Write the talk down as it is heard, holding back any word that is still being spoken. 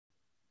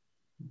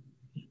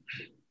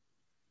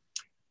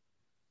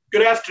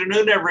Good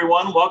afternoon,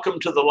 everyone. Welcome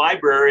to the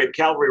library at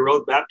Calvary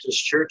Road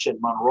Baptist Church in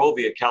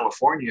Monrovia,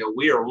 California.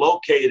 We are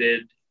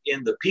located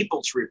in the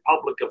People's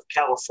Republic of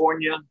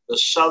California, the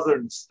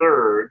southern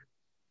third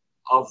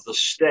of the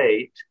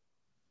state.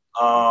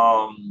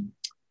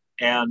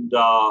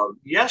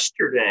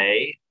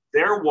 Yesterday,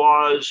 there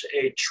was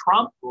a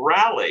Trump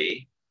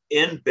rally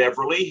in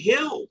Beverly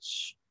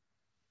Hills.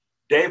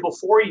 Day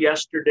before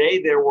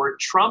yesterday, there were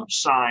Trump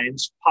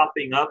signs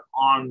popping up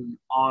on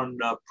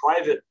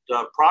private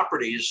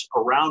properties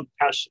around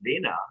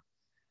Pasadena.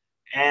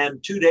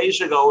 And 2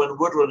 days ago in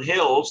Woodland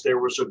Hills, there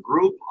was a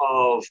group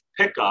of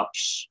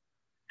pickups.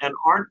 And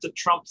aren't the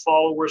Trump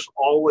followers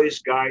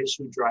always guys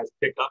who drive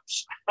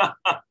pickups?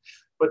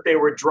 But they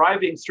were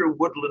driving through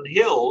Woodland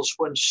Hills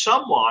when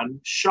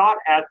someone shot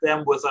at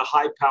them with a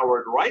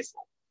high-powered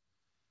rifle.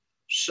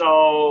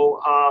 So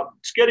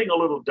it's getting a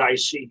little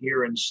dicey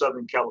here in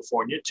Southern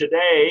California.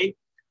 Today,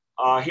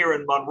 here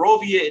in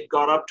Monrovia, it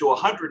got up to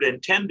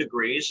 110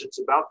 degrees. It's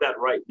about that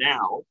right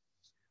now.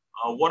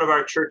 One of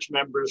our church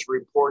members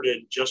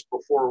reported just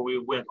before we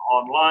went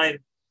online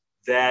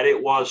that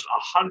it was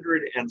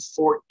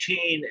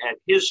 114 at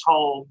his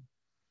home.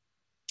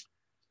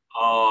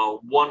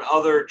 One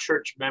other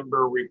church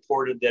member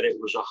reported that it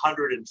was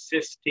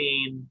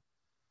 115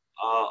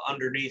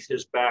 underneath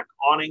his back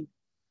awning.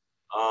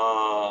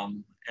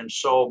 And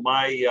so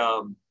my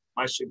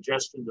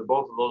suggestion to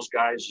both of those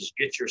guys is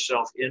get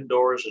yourself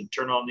indoors and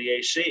turn on the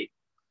AC.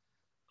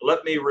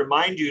 Let me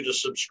remind you to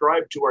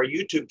subscribe to our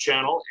YouTube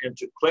channel and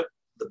to click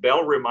the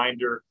bell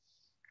reminder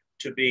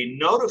to be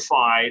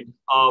notified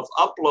of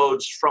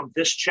uploads from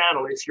this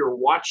channel if you're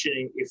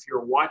watching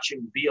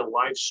via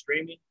live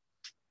streaming.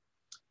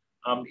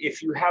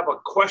 If you have a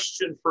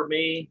question for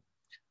me,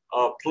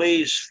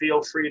 please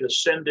feel free to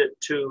send it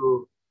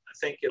to, I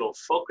think it'll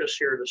focus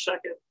here in a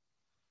second.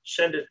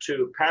 Send it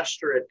to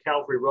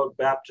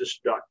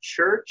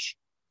pastor@calvaryroadbaptist.church.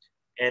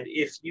 And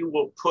if you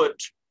will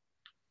put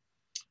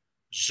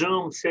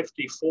Zoom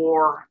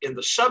 54 in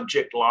the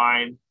subject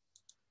line,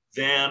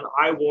 then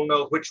I will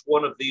know which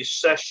one of these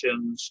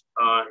sessions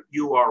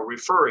you are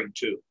referring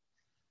to.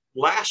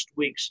 Last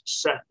week's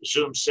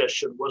Zoom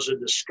session was a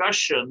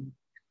discussion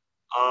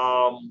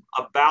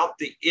about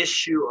the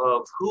issue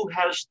of who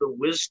has the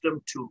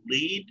wisdom to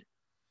lead.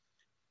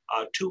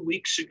 2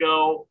 weeks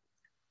ago,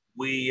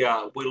 we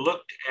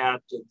looked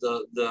at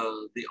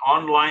the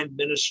online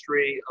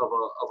ministry of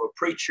a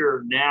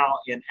preacher now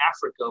in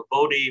Africa,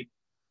 Bodhi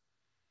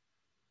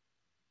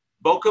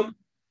Bokum.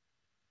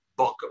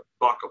 I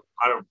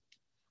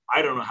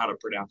don't know how to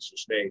pronounce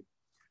his name.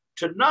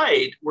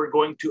 Tonight, we're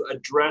going to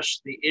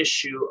address the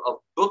issue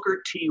of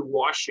Booker T.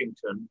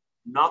 Washington,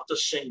 not the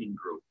singing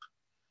group.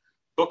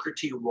 Booker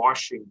T.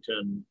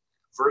 Washington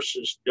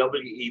versus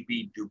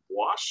W.E.B.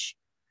 Dubois.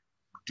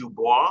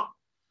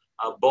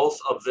 Both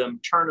of them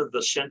turn of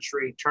the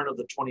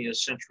 20th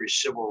century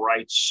civil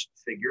rights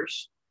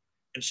figures.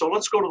 And so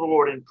let's go to the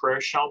Lord in prayer,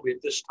 shall we,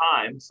 at this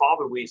time.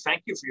 Father, we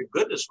thank you for your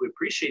goodness. We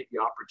appreciate the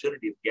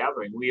opportunity of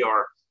gathering. We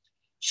are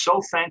so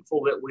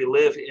thankful that we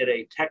live in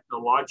a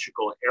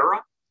technological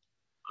era,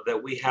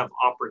 that we have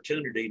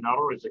opportunity not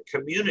only to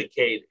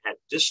communicate at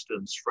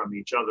distance from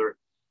each other,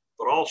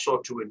 but also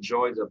to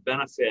enjoy the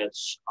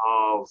benefits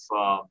of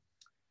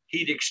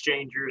heat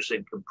exchangers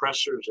and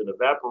compressors and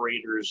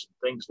evaporators and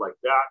things like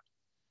that.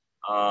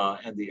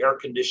 And the air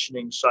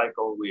conditioning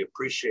cycle. We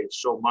appreciate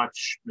so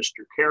much,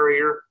 Mr.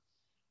 Carrier,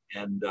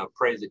 and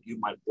pray that you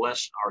might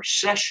bless our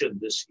session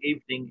this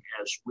evening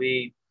as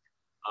we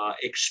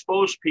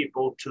expose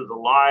people to the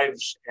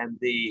lives and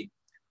the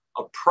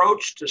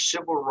approach to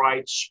civil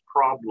rights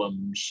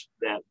problems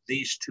that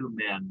these two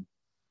men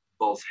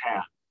both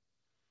had.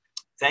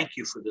 Thank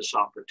you for this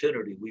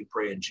opportunity. We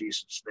pray in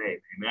Jesus'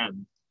 name.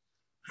 Amen.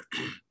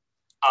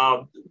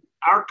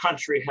 Our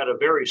country had a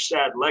very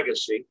sad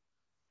legacy.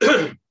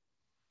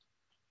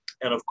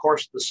 And of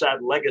course, the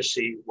sad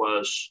legacy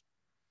was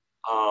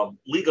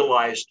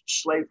legalized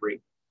slavery.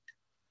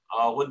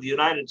 When the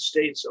United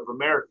States of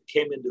America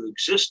came into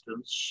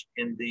existence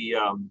in the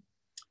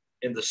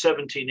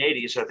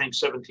 1780s, I think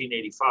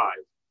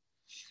 1785,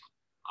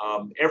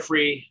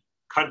 every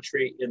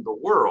country in the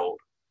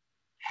world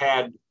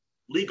had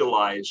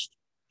legalized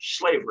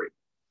slavery.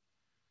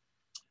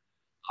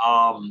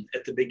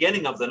 At the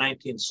beginning of the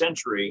 19th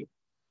century,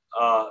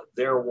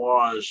 there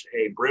was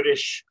a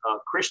British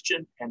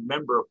Christian and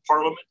member of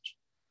parliament.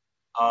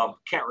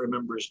 Can't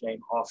remember his name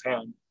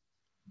offhand,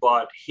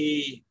 but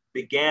he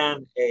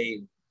began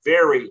a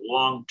very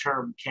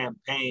long-term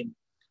campaign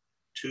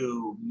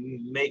to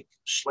make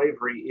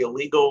slavery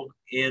illegal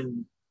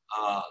in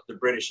the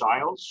British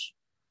Isles.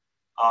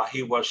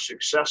 He was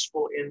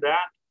successful in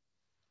that.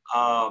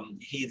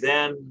 He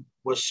then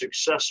was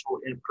successful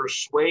in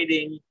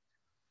persuading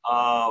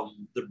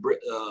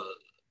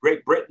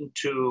Great Britain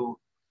to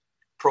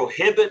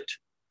prohibit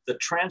the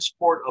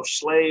transport of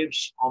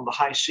slaves on the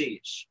high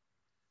seas.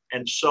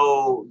 And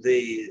so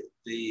the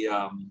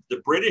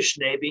British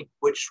Navy,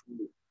 which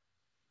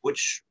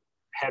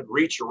had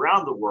reach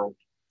around the world,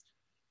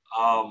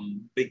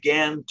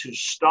 began to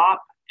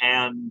stop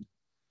and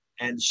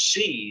and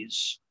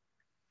seize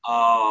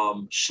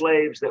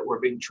slaves that were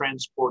being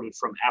transported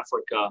from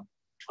Africa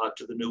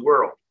to the New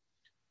World.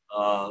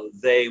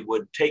 They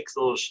would take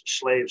those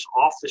slaves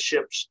off the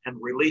ships and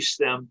release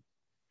them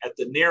at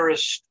the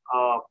nearest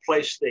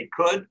place they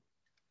could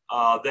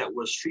that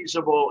was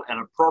feasible and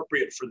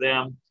appropriate for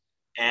them,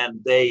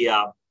 and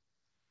then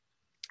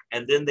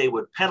they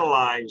would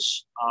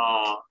penalize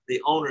the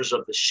owners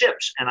of the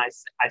ships. And I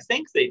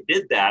think they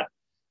did that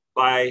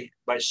by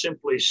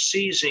simply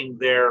seizing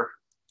the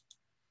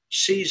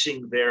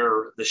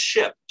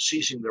ship,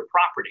 seizing their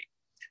property.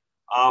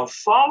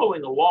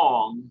 Following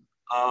along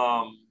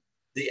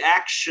the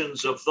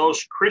actions of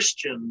those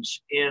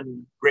Christians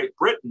in Great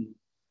Britain,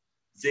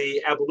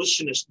 the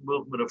abolitionist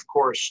movement, of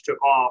course,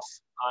 took off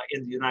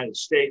in the United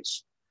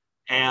States,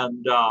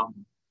 and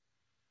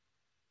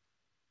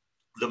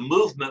the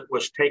movement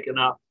was taken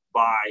up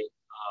by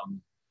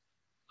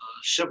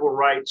civil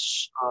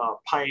rights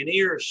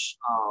pioneers.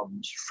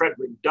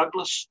 Frederick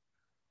Douglass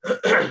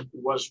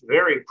was a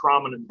very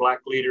prominent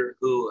Black leader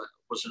who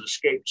was an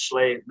escaped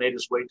slave, made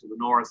his way to the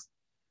North,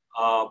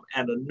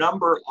 and a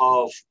number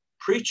of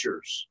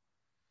preachers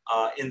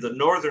in the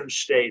northern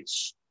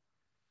states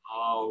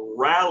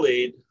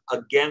rallied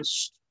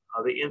against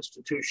the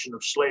institution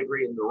of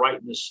slavery and the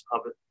rightness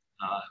of it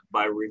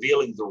by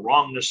revealing the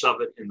wrongness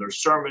of it in their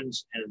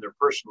sermons and in their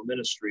personal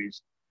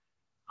ministries.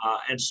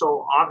 And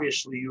so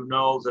obviously you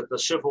know that the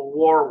Civil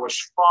War was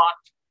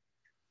fought.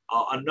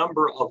 A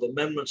number of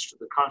amendments to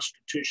the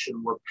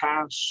Constitution were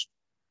passed.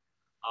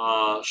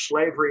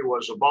 Slavery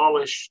was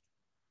abolished.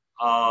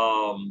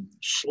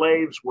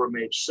 Slaves were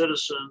made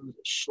citizens.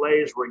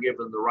 Slaves were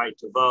given the right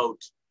to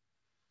vote.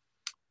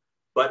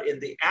 But in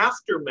the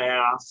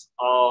aftermath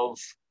of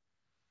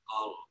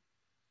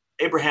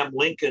Abraham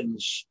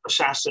Lincoln's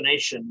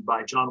assassination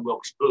by John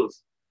Wilkes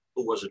Booth,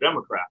 who was a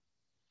Democrat,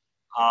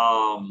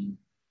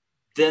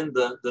 then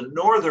the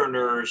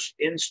Northerners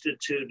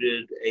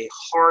instituted a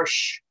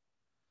harsh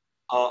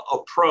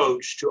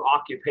approach to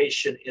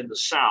occupation in the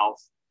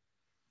South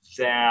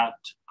that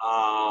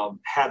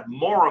had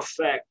more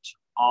effect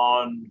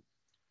on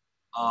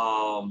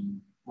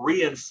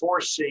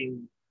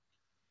reinforcing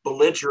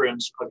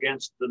belligerence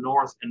against the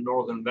North and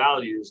Northern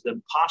values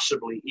than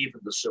possibly even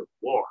the Civil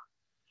War.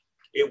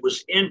 It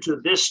was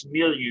into this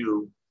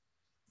milieu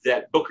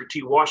that Booker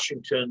T.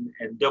 Washington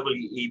and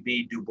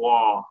W.E.B.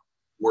 Dubois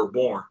were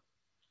born.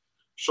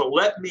 So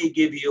let me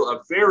give you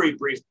a very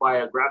brief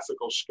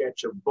biographical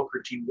sketch of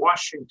Booker T.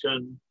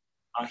 Washington.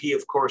 He,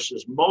 of course,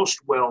 is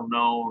most well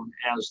known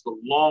as the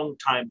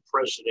longtime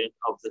president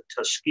of the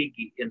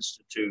Tuskegee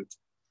Institute,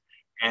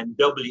 and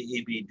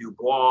W.E.B.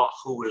 Dubois,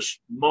 who is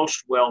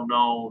most well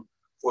known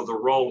for the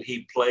role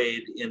he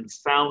played in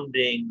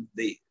founding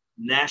the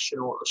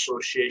National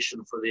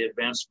Association for the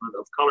Advancement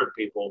of Colored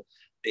People,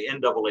 the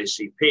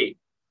NAACP.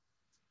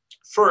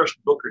 First,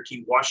 Booker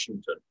T.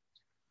 Washington.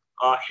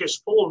 His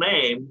full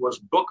name was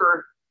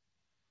Booker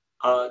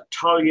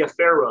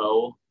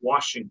Taliaferro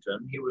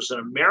Washington. He was an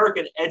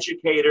American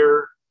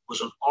educator,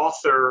 was an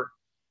author,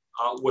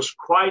 was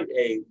quite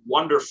a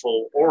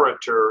wonderful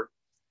orator,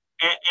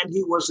 and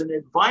he was an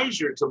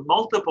advisor to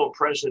multiple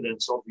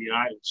presidents of the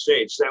United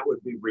States. That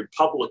would be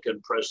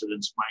Republican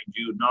presidents, mind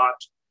you,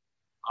 not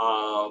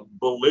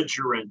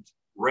belligerent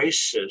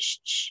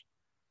racists,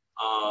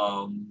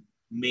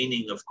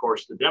 meaning, of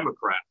course, the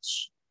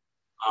Democrats,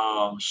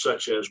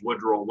 such as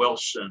Woodrow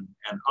Wilson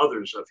and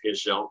others of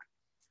his ilk.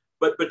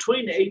 But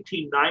between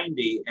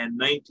 1890 and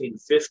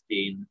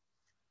 1915,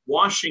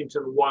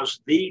 Washington was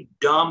the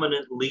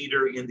dominant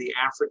leader in the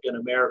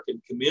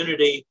African-American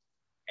community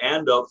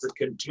and of the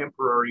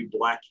contemporary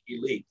Black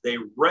elite. They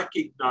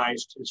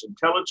recognized his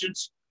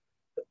intelligence.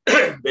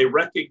 They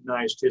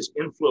recognized his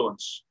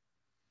influence.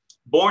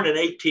 Born in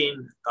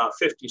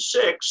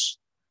 1856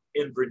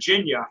 in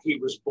Virginia, he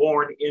was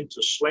born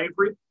into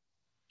slavery.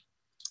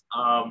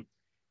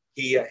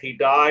 He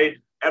died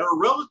at a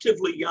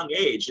relatively young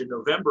age in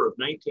November of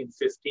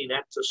 1915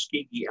 at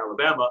Tuskegee,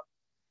 Alabama,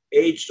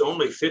 aged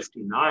only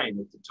 59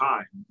 at the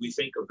time. We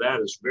think of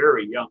that as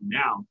very young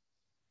now.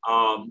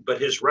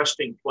 But his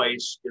resting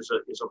place is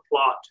a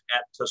plot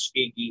at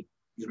Tuskegee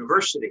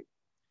University.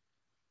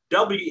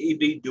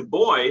 W.E.B.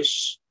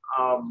 Dubois,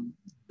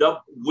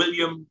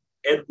 William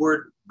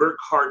Edward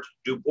Burghardt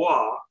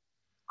Dubois,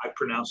 I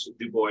pronounce it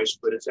Dubois,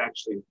 but it's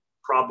actually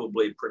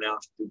probably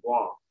pronounced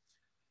Dubois.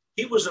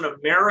 He was an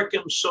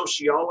American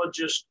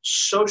sociologist,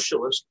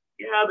 socialist.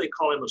 Yeah, they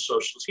call him a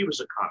socialist. He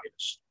was a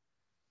communist,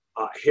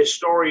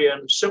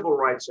 historian, civil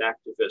rights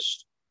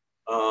activist,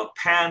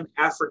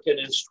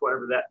 Pan-Africanist,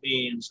 whatever that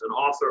means, an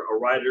author, a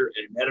writer,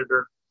 and an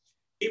editor.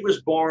 He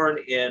was born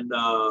in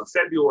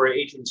February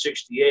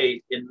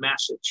 1868 in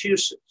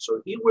Massachusetts.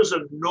 So he was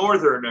a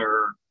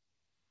Northerner.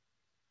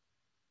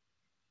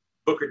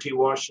 Booker T.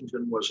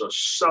 Washington was a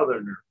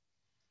Southerner.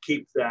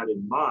 Keep that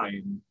in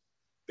mind,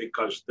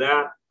 because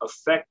that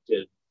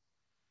affected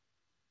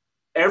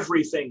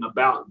everything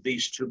about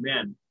these two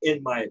men,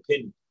 in my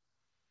opinion.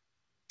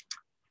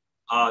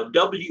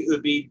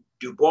 W.E.B.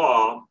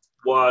 Dubois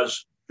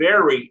was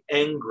very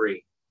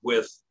angry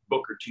with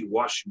Booker T.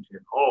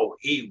 Washington. Oh,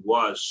 he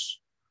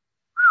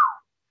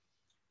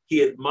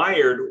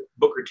admired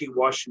Booker T.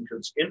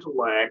 Washington's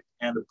intellect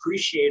and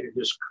appreciated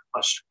his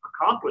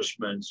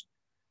accomplishments,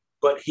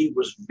 but he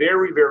was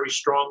very, very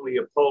strongly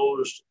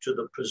opposed to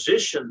the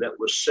position that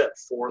was set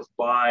forth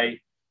by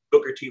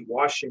Booker T.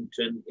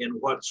 Washington in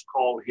what's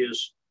called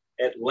his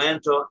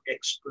Atlanta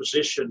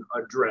Exposition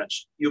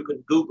Address. You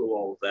can Google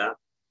all of that.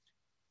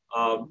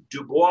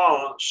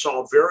 Dubois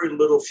saw very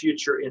little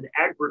future in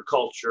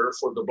agriculture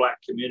for the Black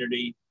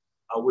community,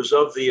 was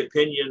of the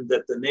opinion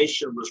that the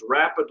nation was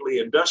rapidly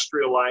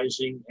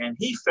industrializing, and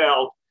he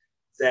felt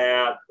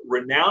that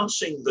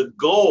renouncing the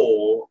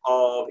goal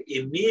of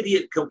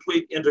immediate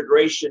complete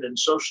integration and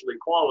social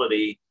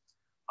equality,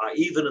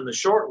 even in the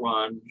short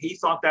run, he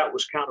thought that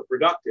was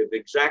counterproductive,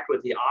 exactly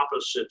the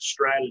opposite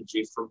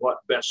strategy for what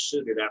best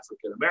suited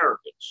African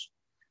Americans.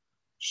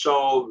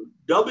 So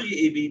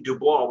W.E.B. Du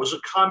Bois was a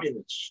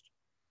communist,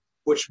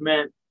 which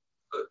meant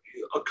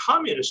a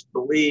communist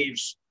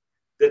believes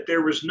that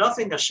there was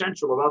nothing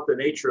essential about the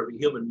nature of a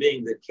human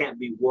being that can't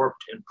be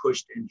warped and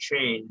pushed and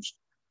changed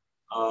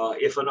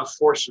if enough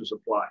force is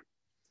applied.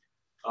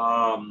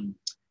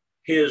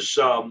 His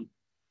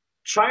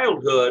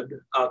childhood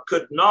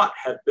could not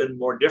have been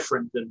more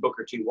different than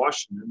Booker T.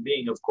 Washington.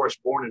 Being, of course,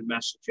 born in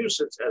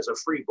Massachusetts as a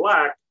free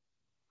Black,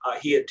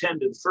 he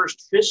attended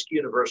first Fisk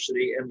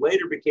University and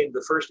later became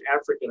the first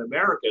African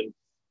American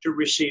to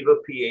receive a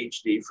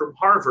PhD from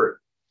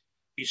Harvard.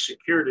 He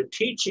secured a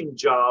teaching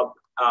job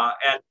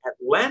at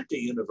Atlanta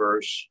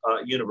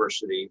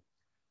University,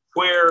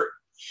 where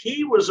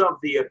he was of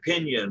the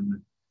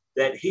opinion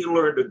that he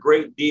learned a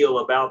great deal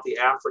about the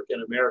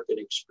African American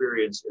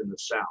experience in the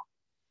South.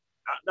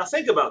 Now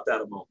think about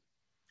that a moment.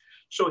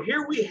 So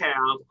here we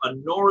have a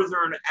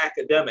Northern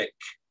academic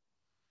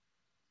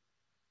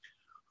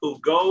who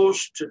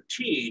goes to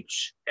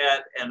teach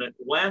at an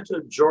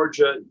Atlanta,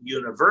 Georgia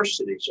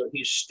university. So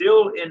he's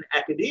still in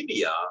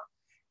academia,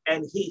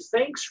 and he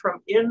thinks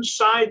from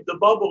inside the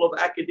bubble of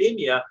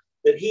academia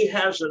that he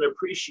has an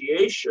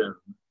appreciation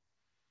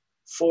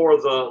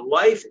for the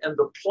life and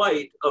the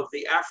plight of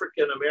the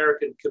African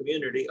American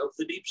community of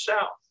the Deep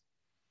South.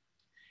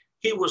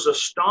 He was a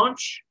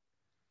staunch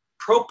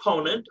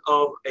proponent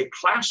of a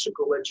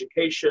classical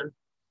education.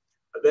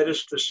 That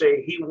is to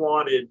say, he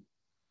wanted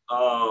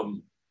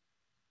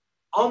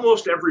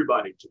almost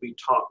everybody to be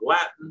taught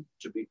Latin,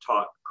 to be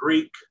taught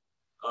Greek,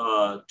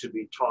 to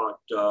be taught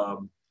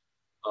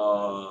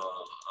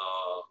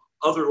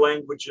other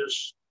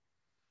languages,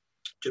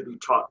 to be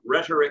taught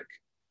rhetoric,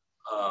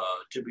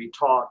 to be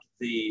taught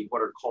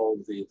what are called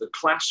the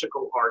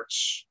classical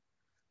arts.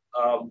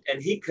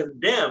 And he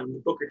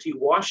condemned Booker T.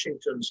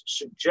 Washington's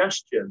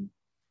suggestion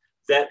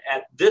that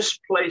at this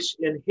place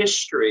in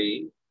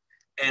history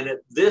and at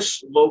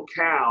this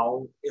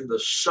locale in the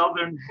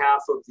southern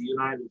half of the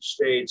United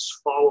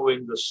States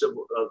following the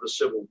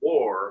Civil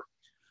War,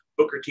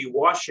 Booker T.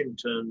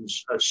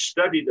 Washington's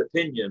studied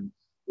opinion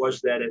was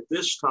that at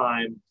this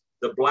time,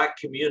 the Black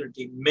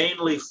community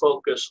mainly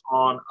focused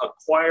on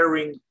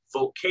acquiring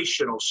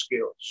vocational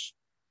skills.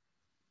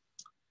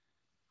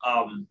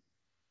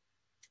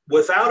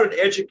 Without an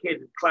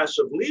educated class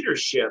of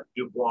leadership,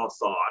 Dubois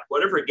thought,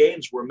 whatever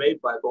gains were made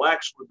by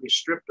Blacks would be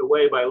stripped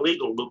away by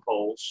legal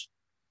loopholes.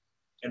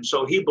 And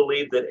so he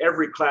believed that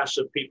every class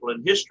of people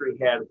in history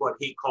had what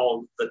he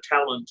called the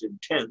talented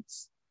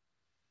 10th.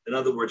 In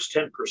other words,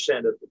 10%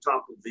 at the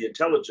top of the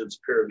intelligence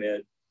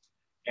pyramid.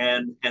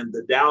 And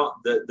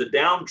the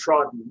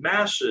downtrodden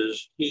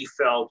masses, he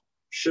felt,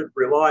 should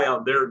rely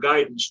on their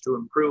guidance to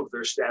improve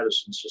their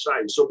status in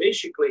society. So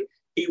basically,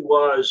 he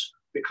was,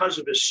 because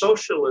of his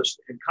socialist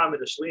and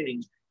communist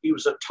leanings, he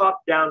was a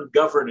top-down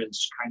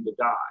governance kind of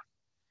guy.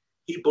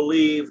 He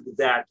believed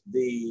that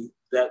the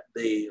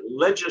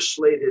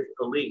legislative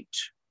elite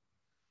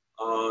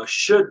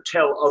should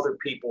tell other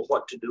people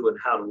what to do and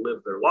how to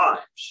live their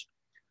lives.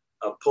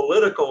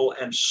 Political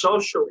and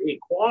social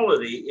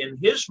equality, in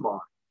his mind,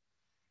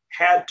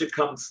 had to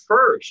come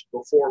first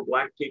before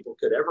Black people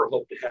could ever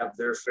hope to have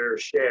their fair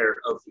share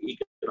of the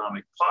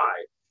economic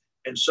pie.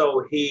 And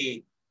so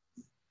he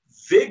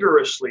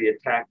vigorously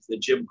attacked the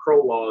Jim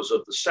Crow laws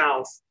of the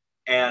South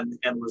and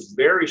was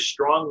very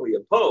strongly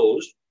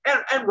opposed,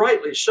 and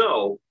rightly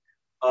so,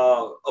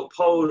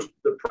 opposed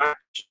the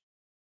practice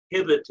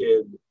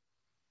prohibited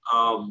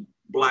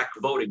Black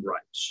voting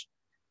rights.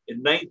 In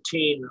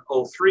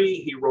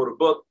 1903, he wrote a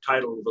book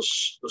titled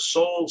The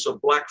Souls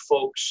of Black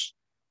Folks,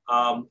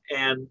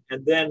 and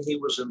then he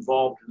was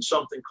involved in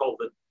something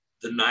called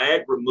the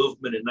Niagara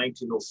Movement in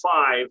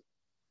 1905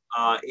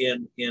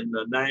 in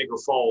Niagara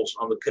Falls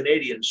on the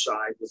Canadian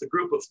side with a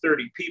group of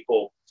 30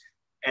 people.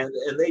 And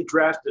they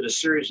drafted a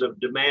series of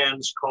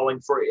demands calling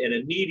for an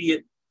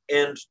immediate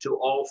end to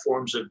all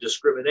forms of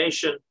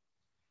discrimination.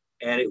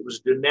 And it was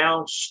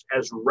denounced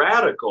as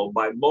radical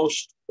by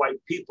most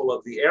white people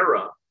of the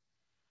era,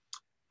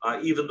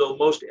 even though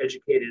most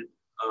educated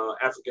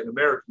African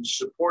Americans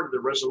supported the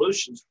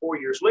resolutions. 4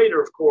 years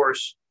later, of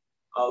course,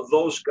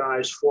 those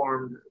guys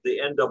formed the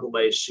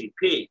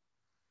NAACP.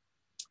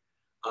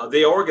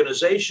 The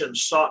organization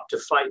sought to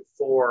fight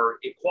for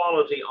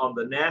equality on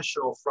the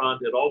national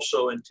front. It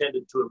also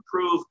intended to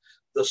improve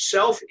the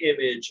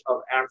self-image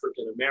of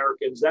African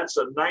Americans. That's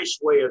a nice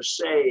way of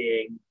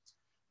saying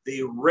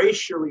the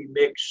racially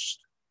mixed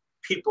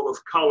people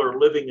of color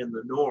living in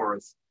the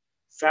North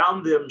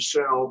found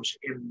themselves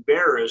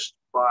embarrassed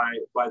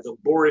by the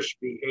boorish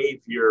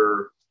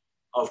behavior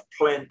of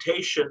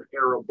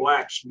plantation-era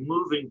blacks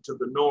moving to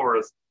the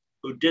North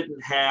who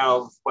didn't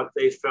have what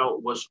they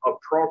felt was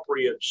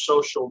appropriate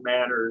social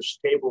manners,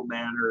 table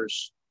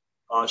manners,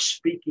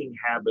 speaking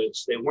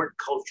habits. They weren't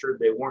cultured,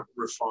 they weren't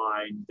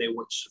refined, they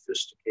weren't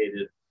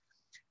sophisticated.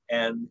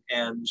 And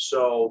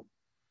so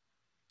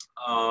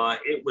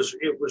it was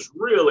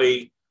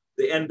really,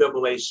 the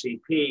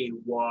NAACP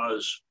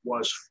was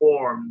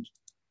formed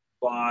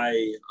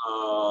by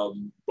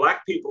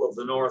Black people of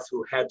the North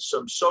who had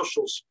some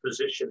social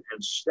position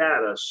and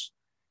status,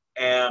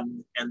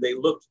 and they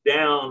looked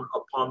down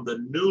upon the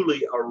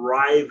newly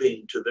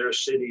arriving to their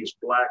cities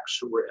Blacks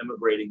who were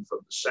immigrating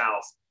from the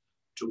South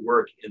to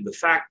work in the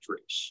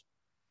factories.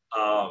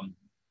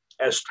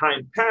 As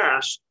time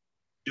passed,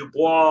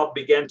 Dubois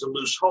began to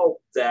lose hope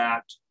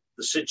that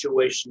the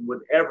situation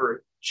would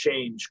ever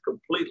change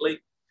completely.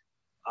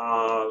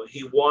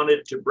 He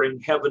wanted to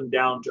bring heaven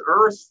down to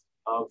earth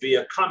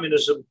via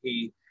communism.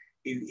 He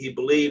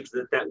believed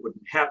that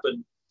wouldn't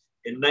happen.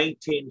 In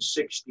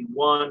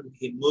 1961,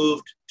 he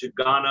moved to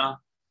Ghana,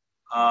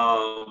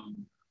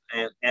 and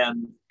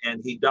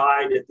he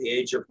died at the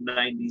age of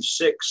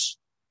 96,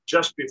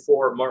 just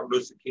before Martin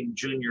Luther King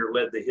Jr.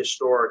 led the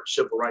historic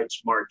Civil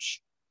Rights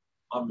March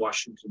on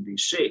Washington,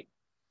 D.C.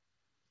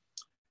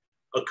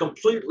 A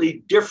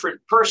completely different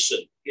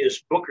person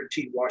is Booker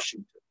T.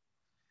 Washington.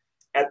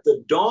 At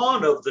the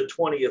dawn of the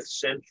 20th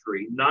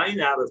century, 9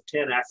 out of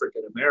 10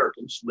 African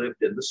Americans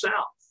lived in the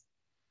South.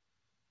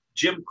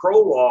 Jim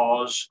Crow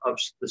laws of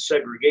the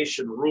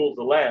segregation ruled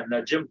the land.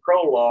 Now, Jim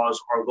Crow laws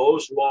are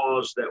those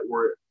laws that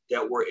were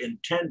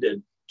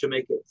intended to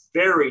make it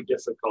very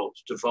difficult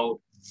to vote,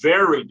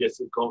 very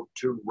difficult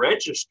to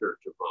register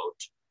to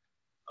vote.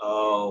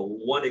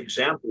 One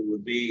example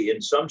would be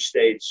in some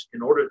states,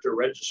 in order to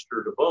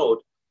register to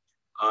vote,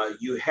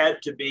 you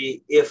had to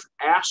be, if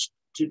asked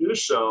to do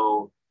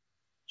so,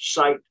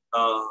 cite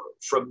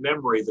from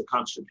memory the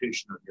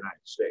Constitution of the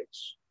United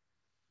States.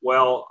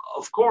 Well,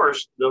 of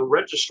course, the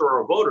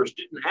Registrar of Voters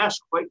didn't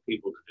ask white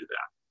people to do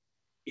that.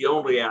 He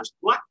only asked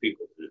Black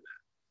people to do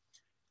that.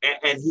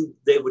 And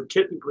they would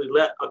typically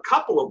let a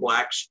couple of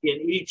Blacks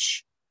in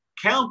each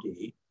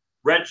county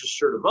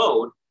register to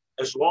vote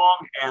as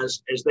long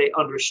as they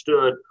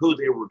understood who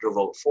they were to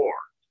vote for.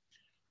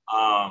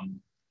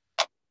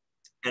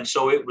 And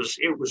so it was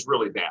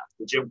really bad.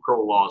 The Jim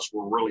Crow laws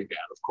were really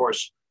bad. Of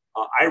course,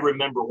 I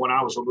remember when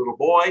I was a little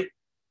boy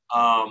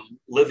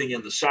living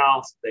in the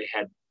South, they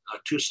had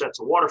 2 sets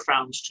of water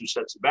fountains, 2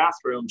 sets of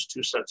bathrooms,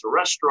 2 sets of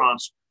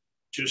restaurants,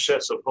 2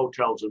 sets of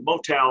hotels and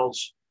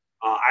motels.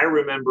 I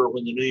remember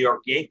when the New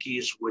York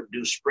Yankees would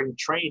do spring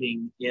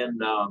training in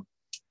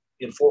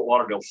Fort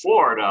Lauderdale,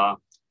 Florida,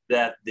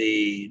 that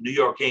the New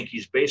York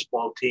Yankees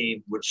baseball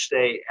team would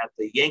stay at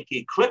the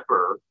Yankee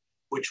Clipper,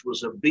 which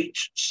was a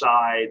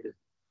beachside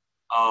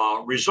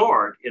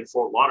resort in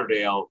Fort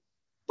Lauderdale.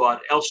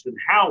 But Elston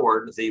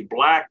Howard, the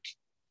Black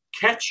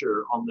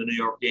catcher on the New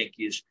York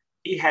Yankees,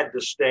 he had to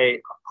stay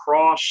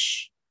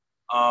across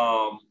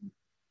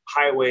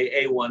Highway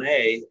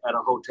A1A at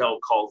a hotel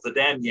called the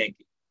Damn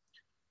Yankee.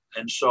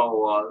 And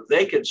so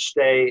they could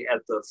stay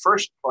at the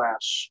first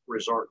class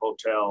resort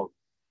hotel.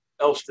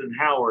 Elston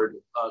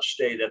Howard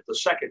stayed at the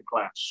second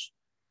class.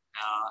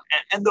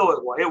 And though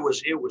it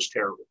was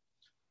terrible.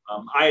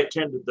 I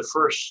attended the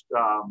first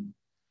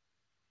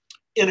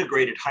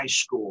integrated high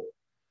school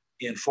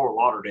in Fort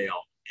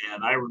Lauderdale.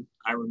 And I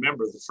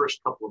remember the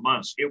first couple of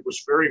months, it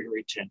was very,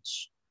 very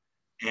tense.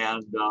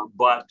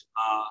 But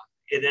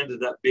it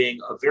ended up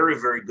being a very,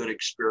 very good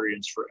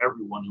experience for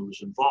everyone who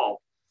was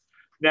involved.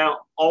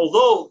 Now,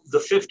 although the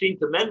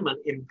 15th Amendment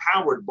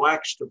empowered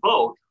Blacks to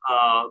vote,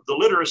 the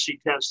literacy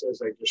test,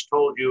 as I just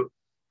told you,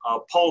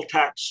 poll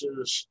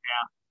taxes,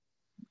 and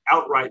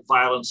outright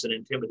violence and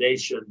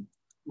intimidation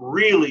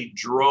really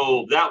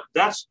drove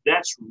that's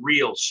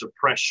real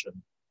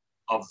suppression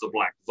of the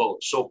Black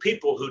vote. So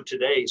people who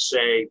today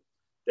say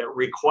that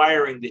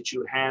requiring that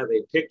you have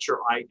a picture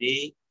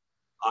ID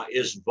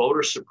is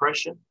voter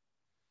suppression,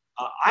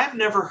 I've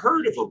never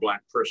heard of a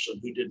Black person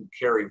who didn't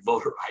carry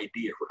voter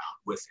ID around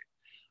with him.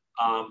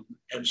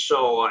 And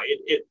so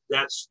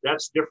that's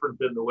different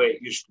than the way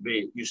it used to be.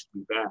 It used to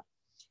be bad.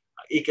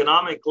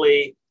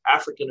 Economically,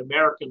 African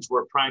Americans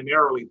were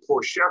primarily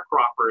poor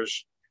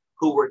sharecroppers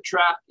who were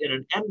trapped in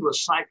an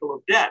endless cycle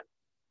of debt.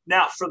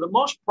 Now, for the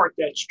most part,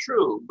 that's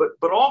true,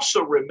 but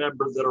also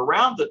remember that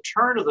around the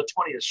turn of the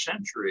 20th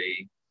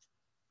century,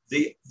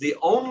 the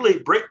only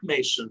brick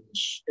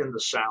masons in the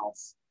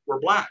South were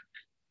Black.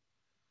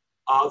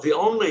 The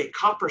only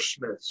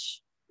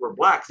coppersmiths were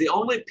Black. The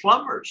only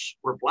plumbers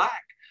were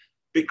Black.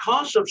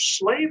 Because of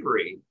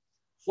slavery,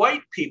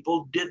 white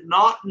people did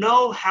not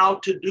know how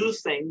to do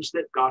things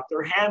that got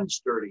their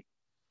hands dirty.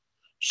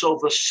 So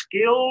the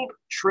skilled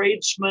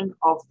tradesmen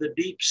of the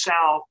Deep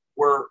South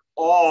were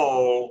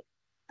all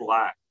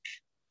Black.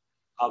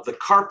 The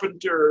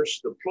carpenters,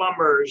 the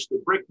plumbers,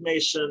 the brick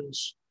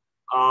masons,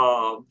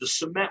 the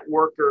cement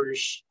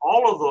workers,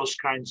 all of those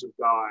kinds of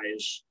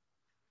guys,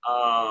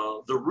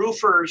 the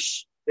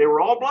roofers, they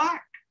were all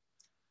Black.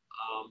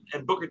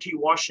 And Booker T.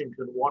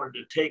 Washington wanted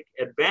to take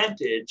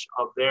advantage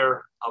of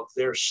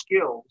their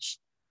skills.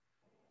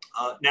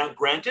 Now,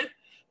 granted,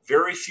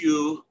 very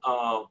few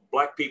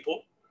Black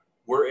people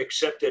were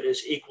accepted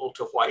as equal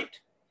to white.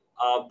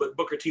 But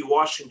Booker T.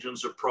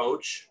 Washington's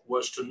approach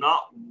was to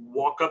not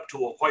walk up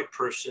to a white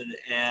person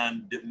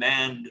and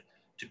demand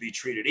to be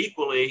treated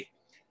equally.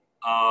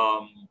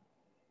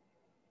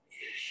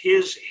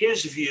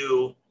 His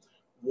view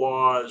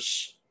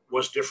was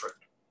different.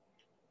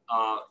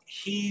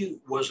 He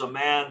was a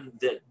man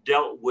that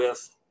dealt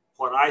with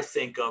what I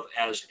think of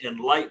as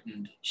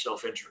enlightened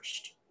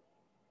self-interest.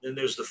 Then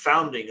there's the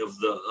founding of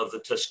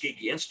the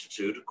Tuskegee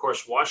Institute. Of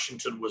course,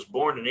 Washington was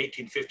born in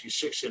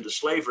 1856 into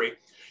slavery.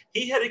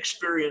 He had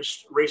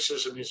experienced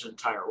racism his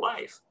entire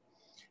life.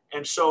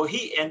 And so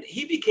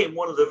he became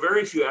one of the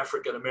very few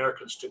African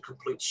Americans to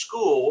complete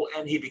school,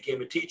 and he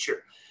became a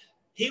teacher.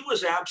 He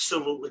was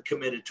absolutely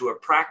committed to a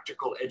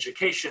practical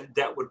education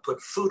that would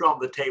put food on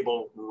the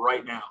table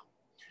right now.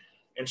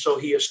 And so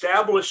he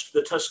established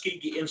the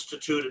Tuskegee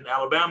Institute in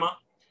Alabama.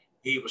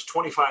 He was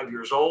 25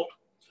 years old.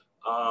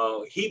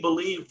 He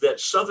believed that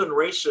Southern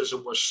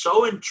racism was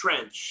so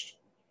entrenched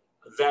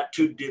that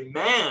to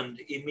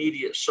demand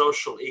immediate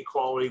social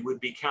equality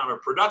would be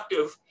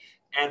counterproductive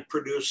and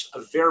produce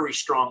a very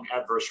strong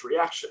adverse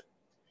reaction.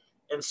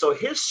 And so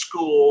his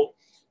school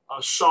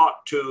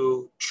sought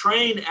to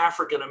train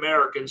African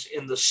Americans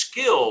in the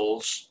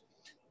skills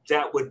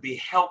that would be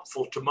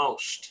helpful to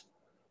most.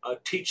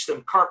 Teach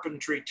them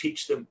carpentry,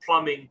 teach them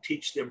plumbing,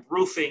 teach them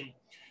roofing,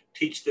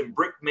 teach them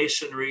brick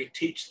masonry,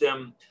 teach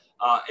them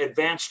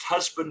advanced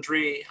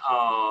husbandry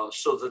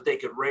so that they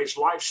could raise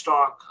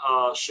livestock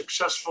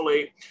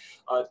successfully,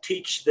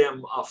 teach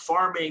them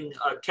farming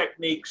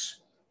techniques,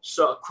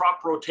 so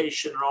crop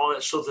rotation and all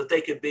that, so that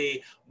they could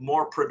be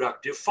more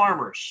productive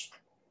farmers.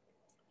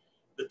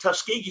 The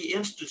Tuskegee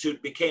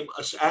Institute became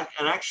an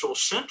actual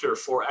center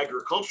for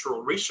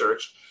agricultural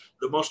research,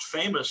 the most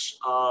famous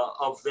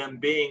of them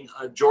being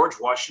George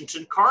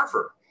Washington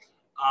Carver.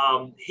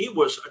 He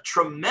was a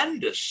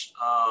tremendous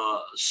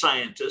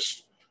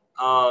scientist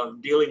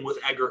dealing with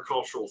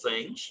agricultural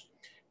things.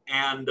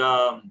 And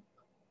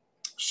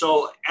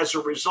so as a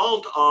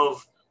result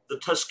of the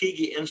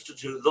Tuskegee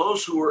Institute,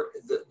 those who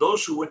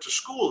went to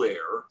school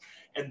there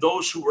and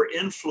those who were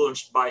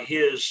influenced by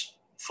his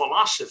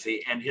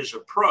philosophy and his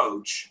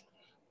approach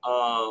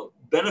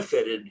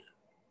benefited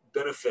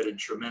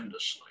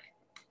tremendously.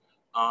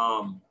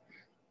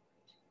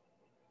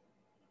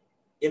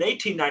 In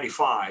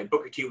 1895,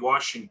 Booker T.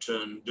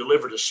 Washington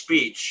delivered a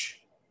speech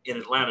in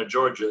Atlanta,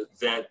 Georgia,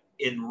 that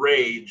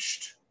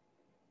enraged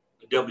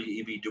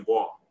W.E.B.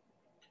 Dubois.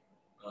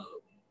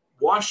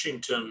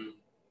 Washington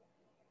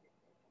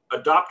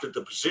adopted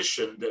the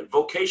position that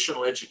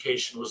vocational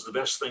education was the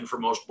best thing for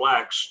most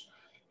Blacks,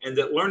 and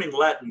that learning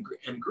Latin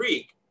and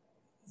Greek,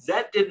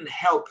 that didn't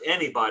help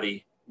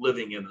anybody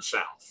living in the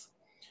South.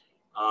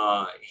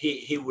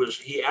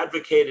 He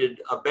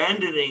advocated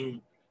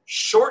abandoning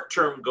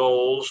short-term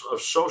goals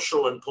of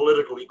social and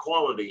political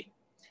equality.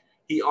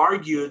 He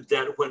argued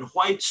that when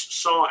whites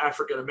saw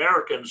African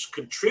Americans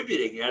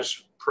contributing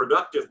as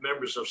productive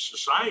members of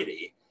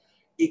society,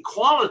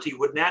 equality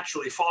would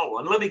naturally follow.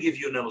 And let me give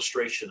you an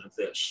illustration of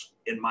this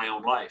in my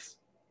own life.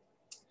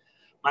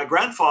 My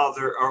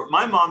grandfather, or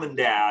my mom and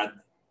dad,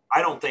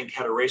 I don't think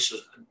had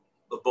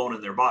a bone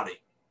in their body.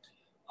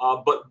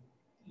 But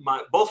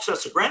both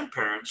sets of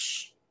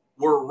grandparents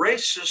were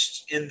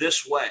racist in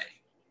this way.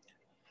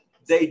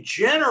 They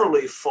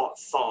generally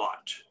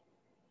thought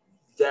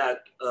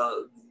that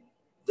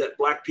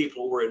Black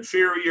people were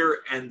inferior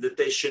and that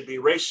they should be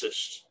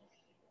racist,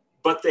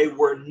 but they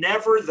were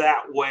never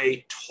that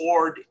way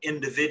toward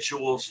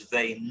individuals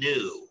they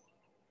knew.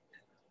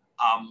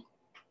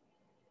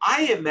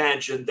 I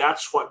imagine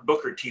that's what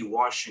Booker T.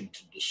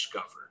 Washington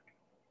discovered,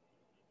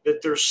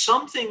 that there's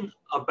something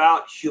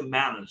about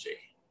humanity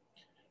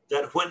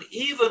that when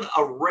even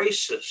a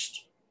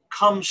racist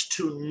comes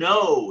to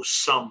know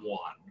someone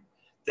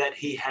that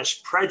he has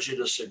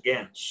prejudice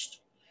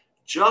against,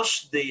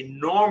 just the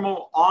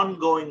normal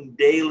ongoing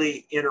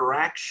daily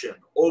interaction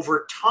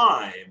over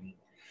time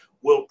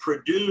will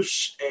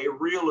produce a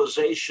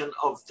realization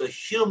of the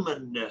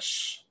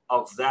humanness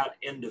of that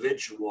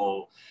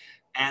individual,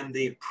 and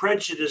the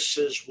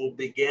prejudices will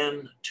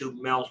begin to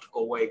melt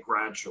away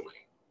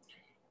gradually.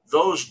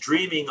 Those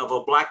dreaming of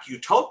a Black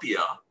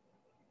utopia,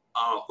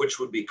 which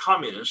would be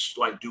communist,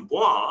 like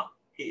Dubois,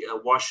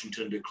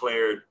 Washington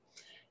declared,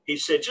 he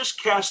said,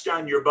 just cast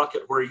down your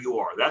bucket where you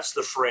are. That's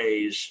the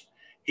phrase.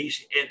 A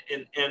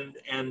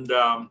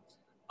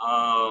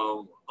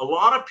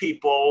lot of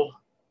people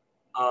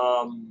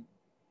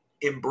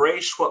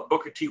embrace what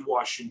Booker T.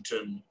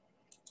 Washington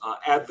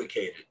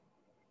advocated.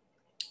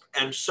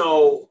 And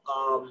so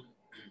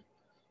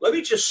let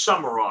me just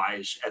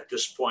summarize at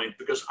this point,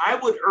 because I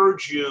would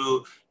urge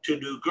you to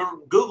do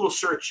Google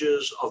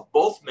searches of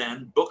both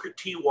men, Booker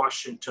T.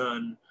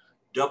 Washington,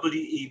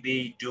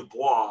 W.E.B.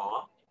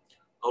 Dubois.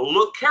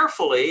 Look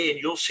carefully, and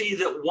you'll see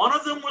that one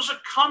of them was a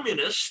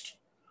communist,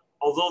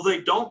 although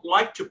they don't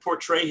like to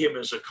portray him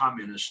as a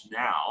communist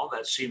now.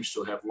 That seems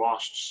to have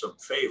lost some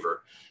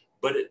favor.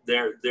 But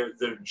their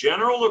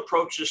general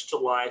approaches to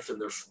life and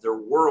their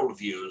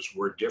worldviews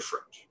were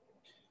different.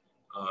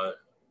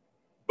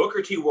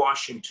 Booker T.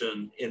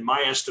 Washington, in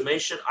my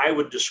estimation, I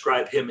would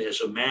describe him as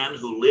a man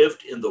who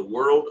lived in the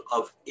world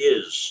of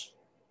is,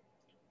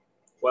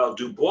 while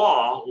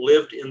Dubois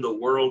lived in the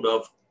world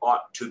of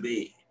ought to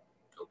be,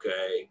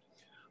 okay?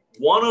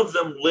 One of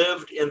them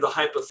lived in the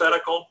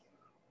hypothetical,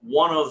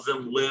 one of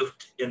them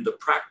lived in the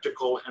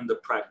practical and the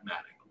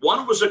pragmatic.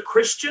 One was a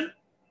Christian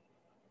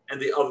and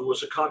the other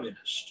was a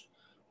communist.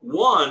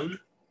 One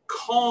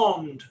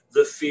calmed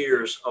the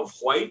fears of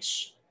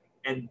whites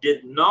and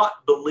did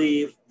not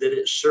believe that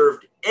it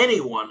served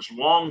anyone's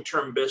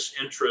long-term best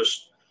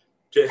interest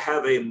to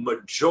have a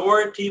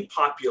majority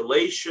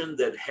population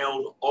that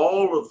held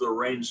all of the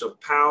reins of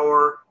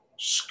power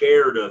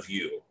scared of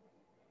you,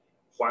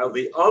 while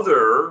the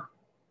other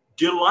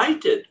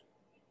delighted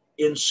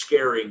in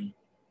scaring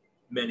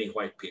many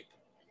white people.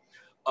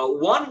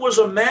 One was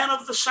a man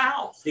of the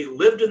South. He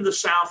lived in the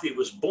South. He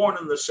was born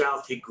in the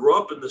South. He grew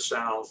up in the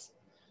South,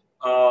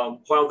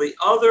 while the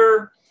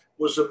other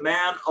was a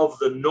man of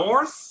the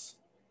North.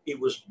 He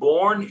was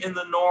born in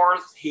the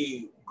North.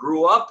 He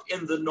grew up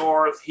in the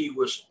North. He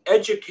was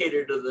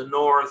educated in the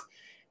North.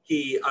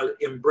 He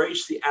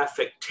embraced the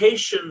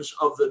affectations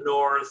of the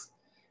North,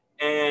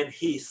 and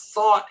he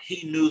thought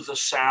he knew the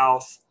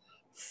South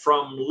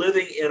from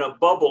living in a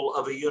bubble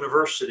of a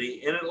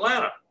university in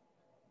Atlanta.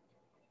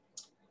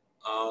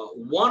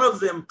 One of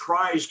them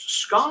prized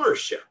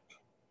scholarship.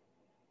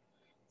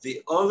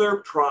 The other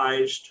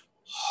prized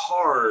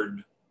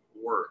hard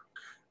work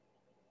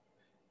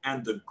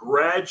and the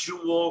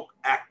gradual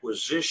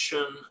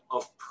acquisition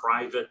of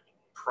private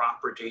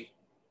property,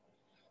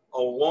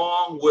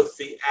 along with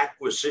the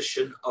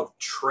acquisition of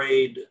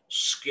trade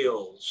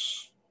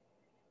skills.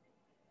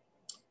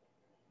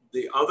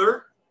 The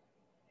other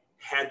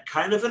had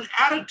kind of an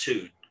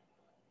attitude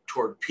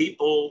toward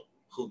people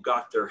who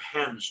got their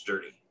hands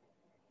dirty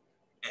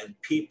and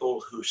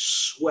people who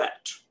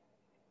sweat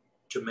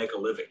to make a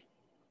living.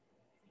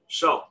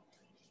 So,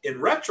 in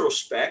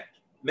retrospect,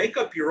 make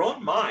up your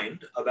own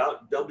mind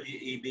about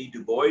W.E.B.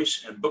 Du Bois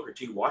and Booker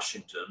T.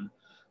 Washington.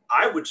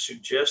 I would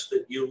suggest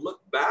that you look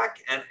back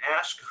and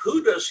ask,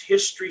 who does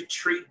history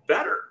treat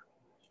better?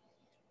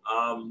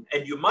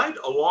 And you might,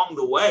 along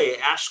the way,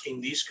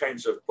 asking these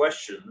kinds of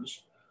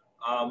questions,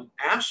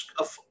 ask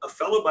a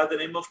fellow by the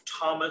name of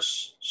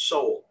Thomas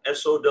Sowell,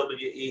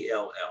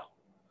 S-O-W-E-L-L.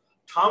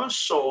 Thomas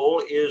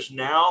Sowell is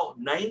now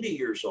 90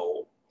 years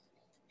old.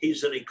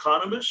 He's an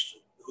economist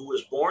who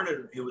was born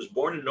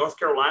in North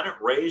Carolina,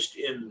 raised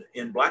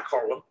in Black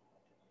Harlem,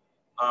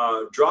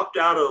 dropped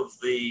out of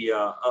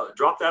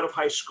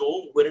high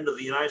school, went into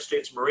the United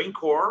States Marine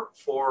Corps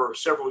for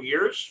several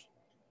years.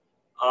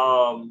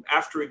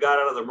 After he got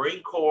out of the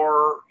Marine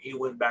Corps, he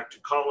went back to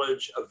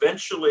college,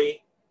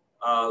 eventually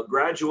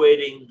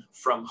graduating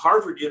from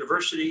Harvard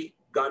University,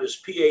 got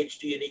his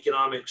PhD in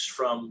economics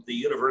from the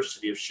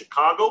University of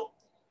Chicago,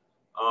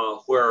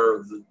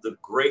 where the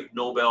great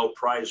Nobel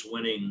Prize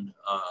winning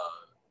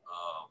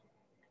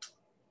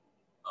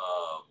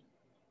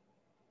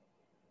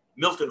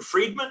Milton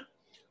Friedman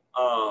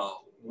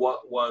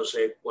was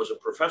a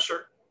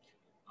professor.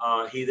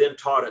 He then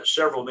taught at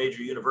several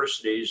major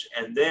universities,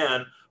 and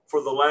then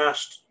for the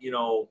last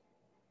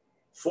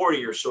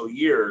 40 or so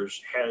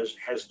years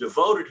has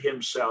devoted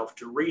himself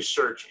to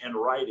research and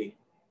writing.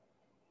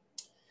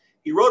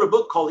 He wrote a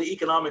book called The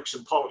Economics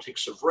and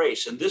Politics of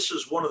Race, and this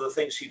is one of the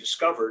things he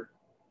discovered,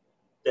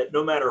 that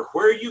no matter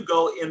where you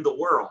go in the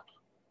world,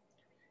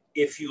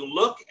 if you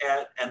look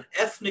at an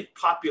ethnic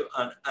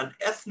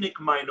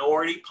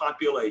minority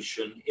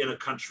population in a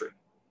country,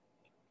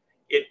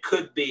 it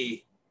could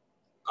be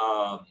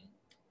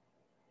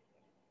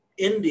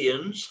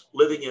Indians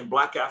living in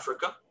Black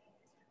Africa.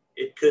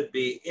 It could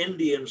be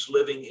Indians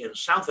living in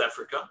South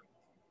Africa.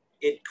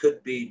 It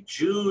could be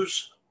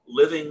Jews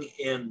living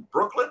in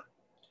Brooklyn.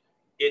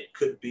 It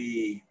could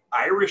be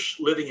Irish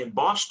living in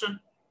Boston.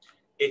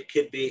 It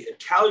could be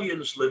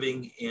Italians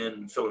living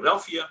in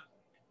Philadelphia.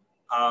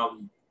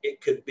 It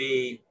could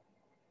be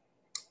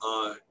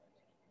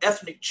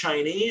ethnic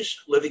Chinese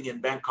living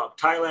in Bangkok,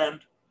 Thailand,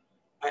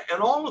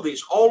 and all of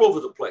these all over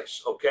the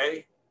place,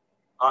 okay?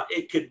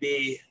 It could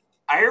be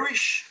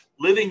Irish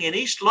living in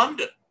East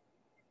London,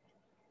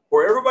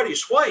 where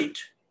everybody's white,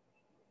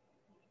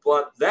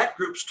 but that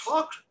group's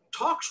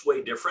talks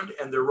way different,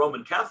 and they're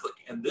Roman Catholic,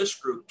 and this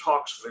group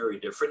talks very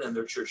different, and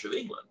they're Church of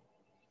England.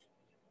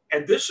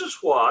 And this is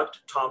what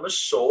Thomas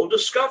Sowell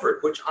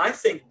discovered, which I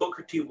think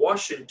Booker T.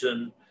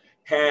 Washington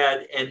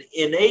had an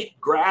innate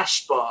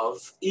grasp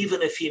of,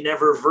 even if he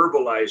never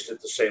verbalized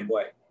it the same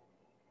way.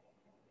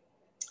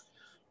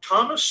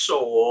 Thomas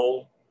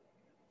Sowell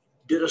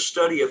did a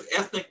study of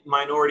ethnic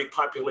minority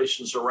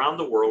populations around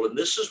the world, and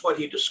this is what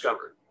he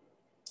discovered: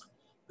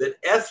 that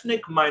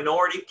ethnic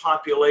minority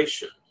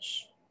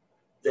populations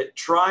that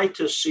try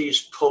to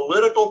seize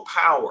political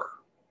power,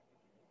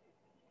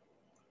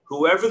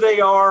 whoever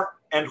they are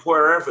and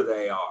wherever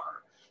they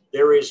are,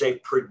 there is a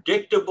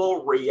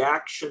predictable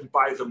reaction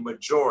by the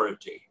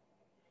majority.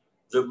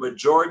 The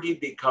majority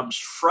becomes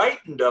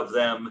frightened of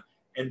them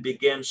and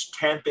begins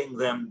tamping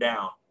them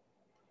down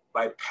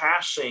by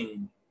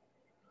passing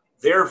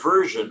their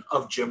version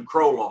of Jim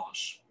Crow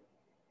laws.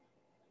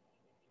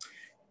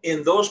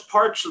 In those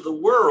parts of the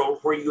world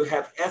where you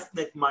have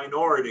ethnic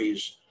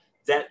minorities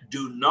that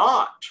do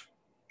not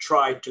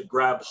try to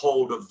grab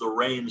hold of the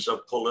reins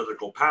of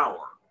political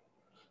power,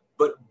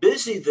 but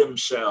busy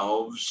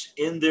themselves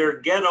in their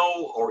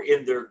ghetto or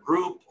in their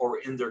group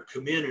or in their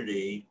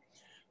community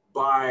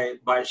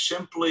by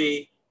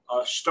simply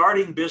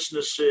starting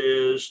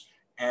businesses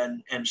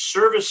and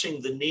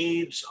servicing the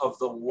needs of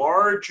the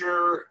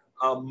larger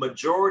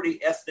majority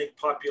ethnic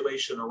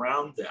population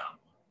around them,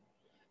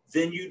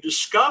 then you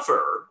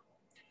discover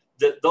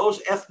that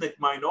those ethnic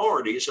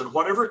minorities, in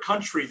whatever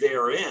country they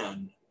are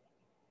in,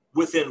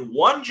 within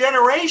one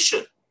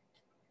generation,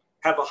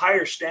 have a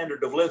higher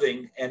standard of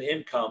living and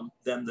income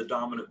than the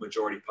dominant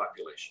majority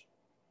population.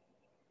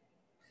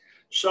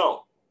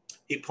 So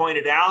he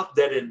pointed out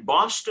that in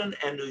Boston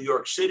and New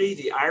York City,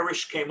 the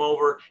Irish came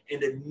over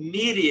and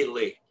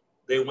immediately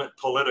they went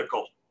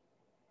political.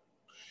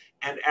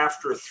 And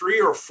after 3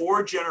 or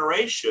 4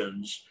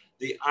 generations,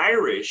 the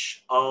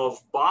Irish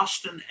of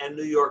Boston and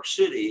New York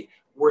City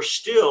were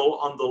still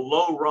on the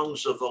low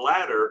rungs of the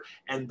ladder.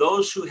 And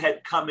those who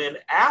had come in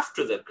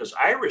after them, because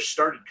Irish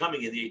started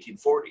coming in the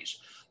 1840s,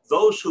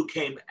 those who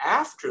came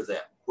after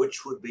them,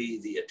 which would be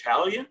the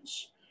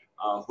Italians,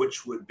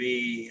 which would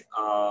be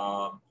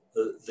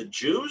the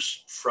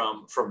Jews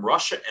from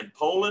Russia and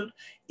Poland,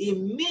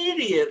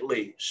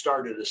 immediately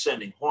started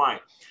ascending. Why?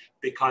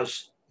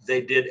 Because they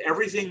did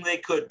everything they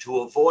could to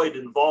avoid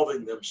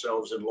involving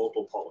themselves in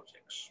local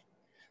politics.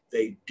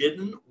 They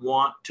didn't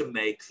want to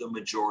make the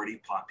majority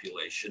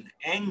population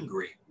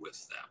angry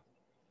with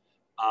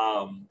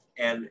them.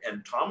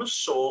 And Thomas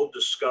Sowell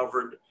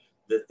discovered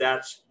that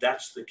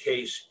that's the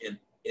case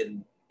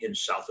in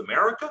South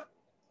America,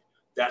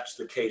 that's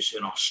the case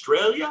in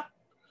Australia,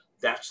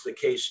 that's the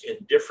case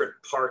in different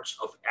parts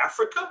of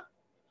Africa,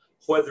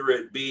 whether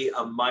it be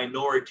a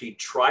minority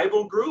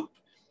tribal group.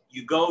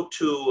 You go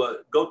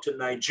to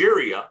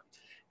Nigeria,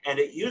 and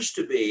it used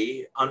to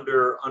be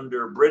under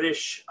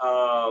British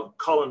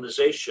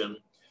colonization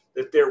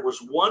that there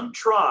was one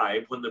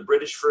tribe when the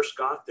British first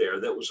got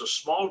there that was a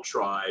small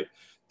tribe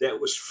that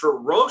was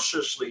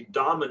ferociously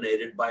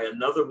dominated by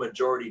another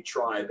majority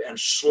tribe and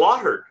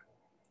slaughtered.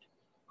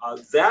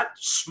 That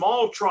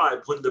small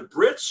tribe, when the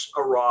Brits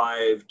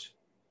arrived,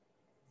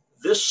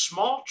 this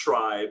small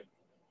tribe,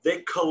 they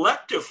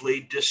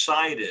collectively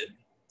decided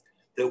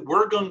that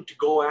we're going to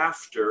go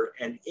after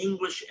an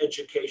English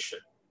education.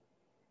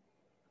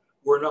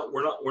 We're not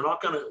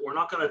going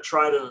to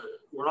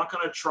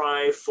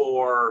try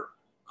for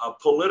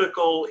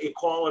political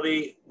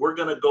equality. We're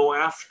going to go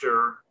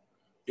after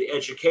the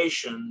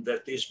education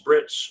that these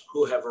Brits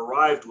who have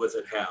arrived with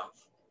it have.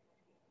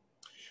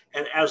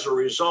 And as a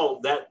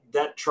result,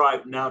 that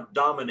tribe now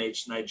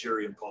dominates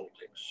Nigerian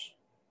politics.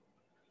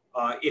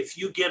 If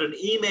you get an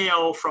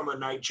email from a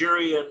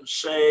Nigerian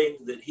saying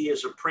that he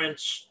is a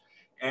prince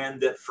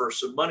and that for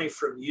some money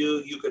from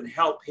you, you can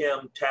help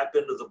him tap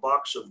into the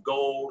box of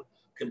gold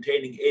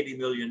containing $80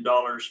 million,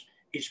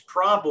 he's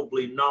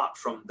probably not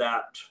from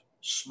that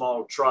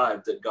small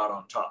tribe that got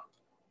on top.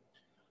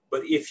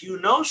 But if you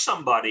know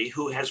somebody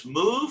who has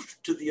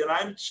moved to the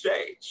United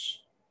States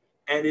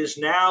and is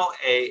now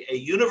a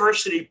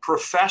university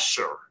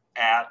professor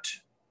at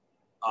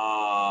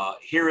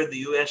here in the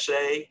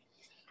USA,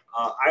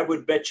 I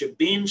would bet you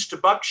beans to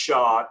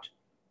buckshot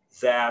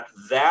that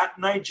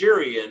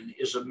Nigerian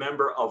is a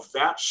member of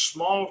that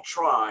small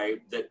tribe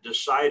that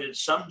decided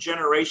some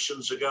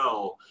generations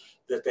ago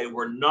that they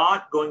were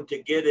not going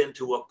to get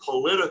into a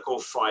political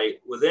fight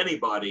with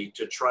anybody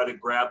to try to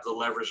grab the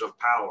levers of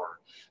power.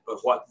 But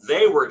what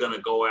they were going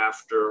to go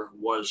after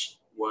was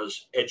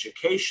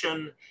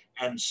education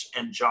and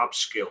job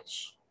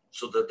skills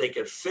so that they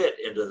could fit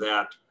into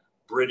that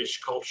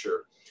British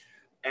culture.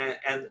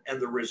 And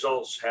the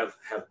results have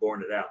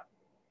borne it out.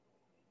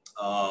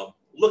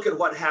 Look at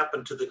what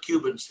happened to the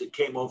Cubans that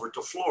came over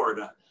to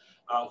Florida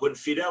when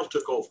Fidel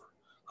took over.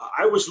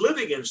 I was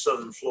living in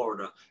southern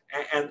Florida,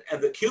 and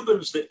the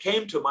Cubans that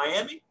came to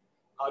Miami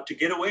to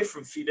get away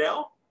from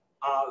Fidel,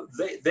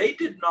 they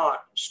did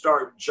not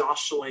start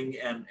jostling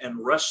and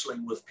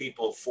wrestling with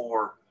people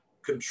for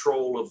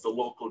control of the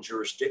local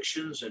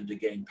jurisdictions and to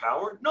gain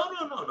power.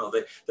 No.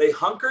 They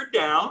hunkered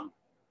down.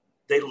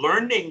 They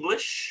learned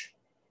English.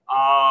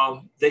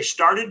 They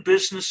started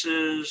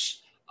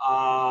businesses.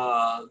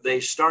 They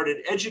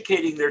started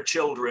educating their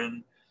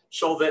children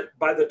so that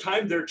by the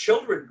time their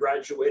children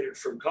graduated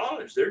from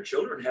college, their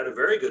children had a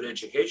very good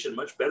education,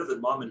 much better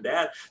than mom and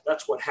dad.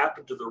 That's what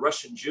happened to the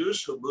Russian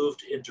Jews who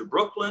moved into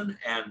Brooklyn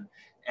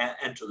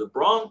and to the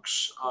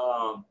Bronx,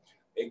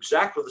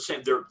 exactly the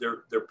same.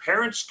 Their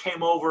parents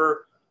came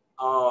over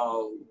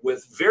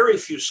with very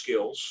few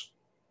skills,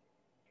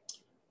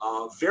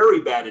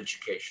 very bad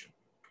education.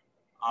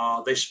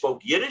 They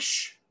spoke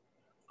Yiddish,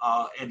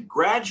 and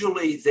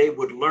gradually they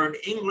would learn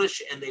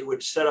English, and they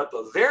would set up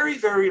a very,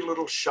 very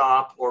little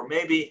shop, or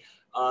maybe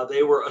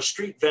they were a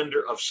street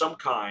vendor of some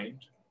kind.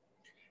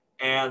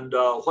 And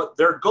what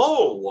their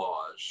goal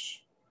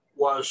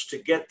was to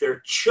get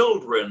their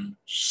children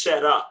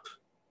set up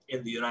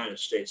in the United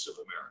States of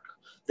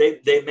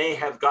America. They may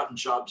have gotten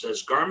jobs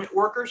as garment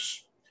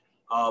workers.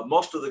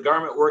 Most of the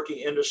garment working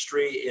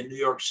industry in New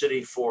York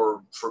City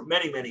for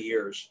many, many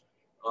years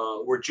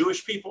were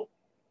Jewish people.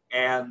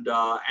 And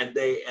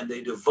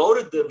they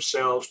devoted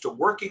themselves to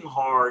working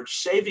hard,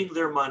 saving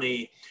their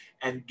money,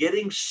 and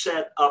getting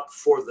set up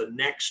for the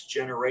next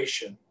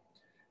generation.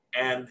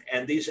 And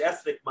these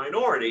ethnic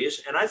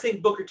minorities, and I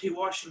think Booker T.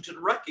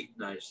 Washington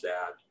recognized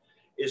that,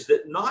 is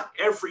that not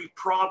every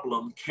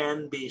problem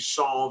can be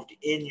solved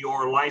in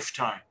your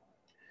lifetime.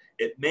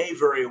 It may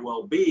very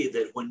well be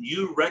that when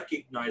you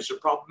recognize a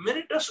problem, and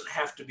it doesn't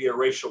have to be a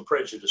racial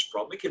prejudice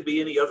problem, it can be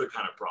any other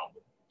kind of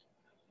problem.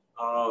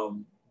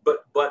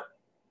 But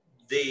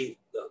the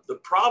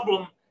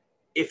problem,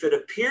 if it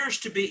appears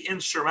to be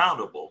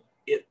insurmountable,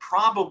 it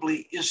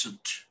probably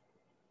isn't.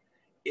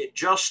 It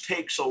just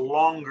takes a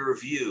longer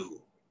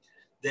view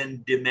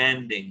than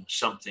demanding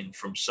something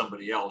from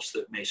somebody else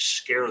that may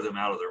scare them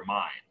out of their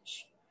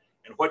minds.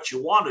 And what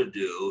you want to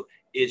do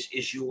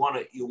is you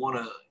want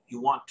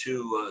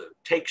to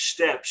take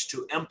steps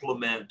to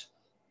implement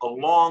a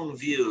long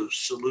view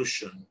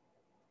solution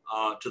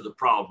to the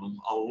problem,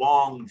 a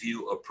long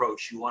view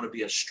approach. You want to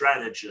be a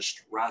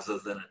strategist rather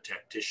than a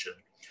tactician.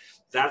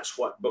 That's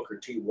what Booker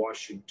T.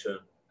 Washington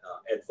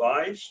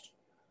advised.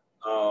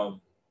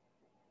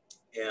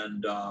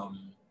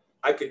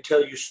 I could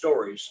tell you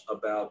stories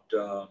about,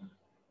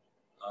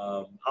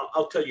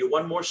 I'll tell you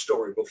one more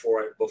story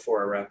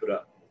before I wrap it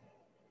up.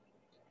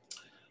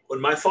 When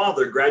my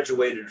father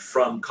graduated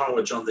from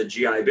college on the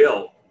GI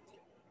Bill,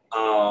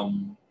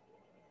 and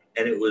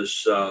it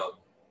was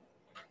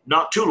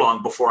not too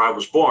long before I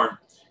was born,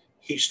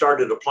 he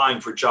started applying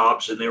for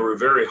jobs, and they were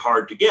very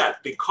hard to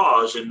get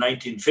because in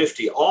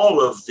 1950, all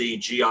of the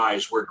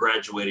GIs were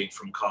graduating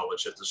from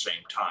college at the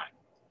same time.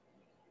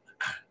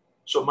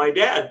 So my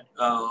dad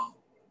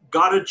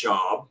got a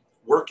job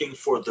working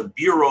for the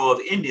Bureau of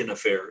Indian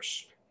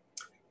Affairs.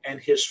 And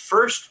his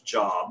first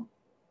job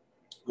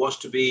was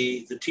to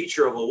be the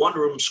teacher of a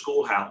one-room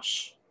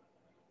schoolhouse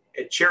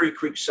at Cherry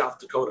Creek, South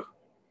Dakota.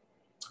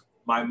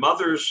 My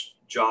mother's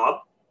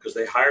job, because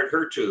they hired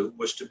her too,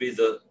 was to be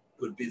the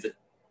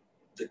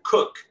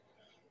cook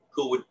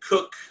who would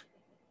cook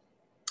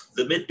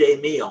the midday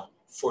meal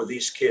for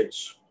these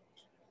kids.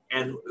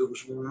 And it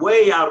was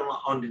way out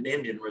on an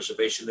Indian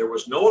reservation. There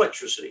was no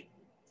electricity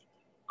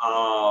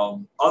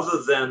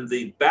other than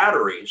the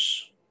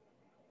batteries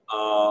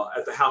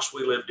at the house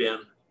we lived in.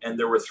 And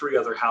there were 3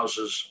 other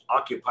houses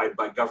occupied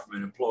by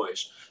government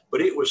employees. But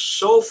it was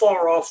so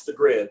far off the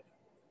grid,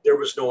 there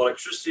was no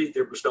electricity,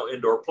 there was no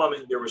indoor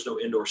plumbing, there was no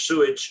indoor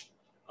sewage,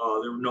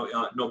 there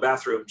were no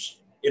bathrooms,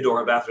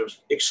 indoor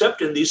bathrooms,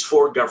 except in these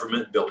 4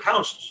 government-built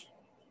houses.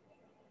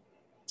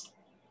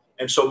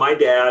 And so my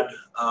dad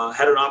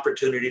had an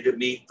opportunity to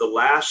meet the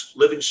last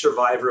living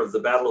survivor of the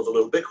Battle of the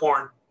Little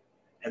Bighorn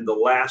and the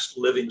last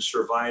living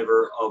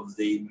survivor of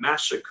the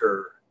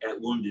massacre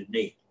at Wounded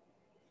Knee.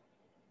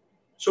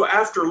 So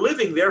after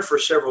living there for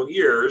several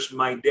years,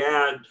 my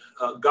dad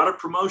got a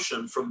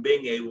promotion from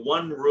being a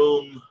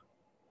one-room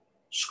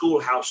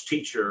schoolhouse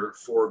teacher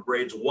for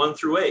grades 1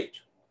 through 8.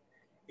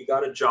 He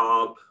got a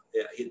job.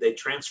 They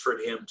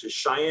transferred him to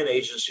Cheyenne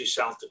Agency,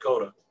 South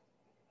Dakota.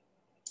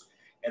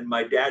 And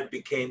my dad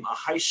became a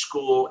high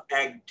school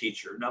ag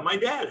teacher. Now, my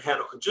dad had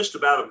just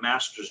about a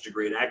master's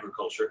degree in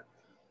agriculture.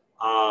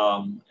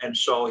 And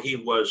so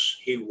he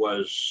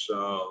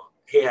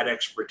had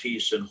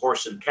expertise in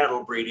horse and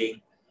cattle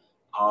breeding,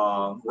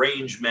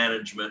 range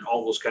management,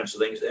 all those kinds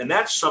of things. And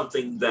that's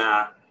something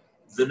that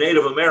the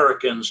Native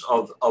Americans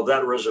of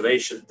that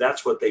reservation,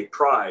 that's what they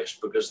prized,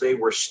 because they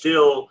were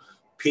still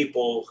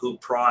people who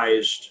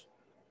prized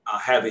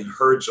having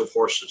herds of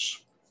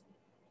horses.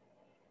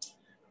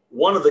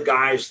 One of the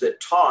guys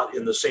that taught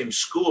in the same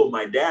school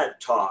my dad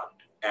taught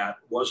at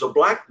was a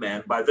black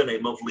man by the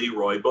name of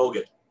Leroy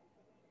Bogan.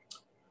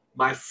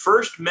 My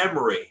first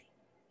memory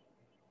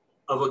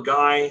of a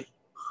guy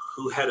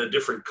who had a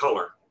different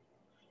color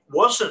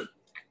wasn't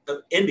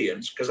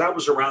Indians, because I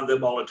was around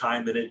them all the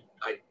time, and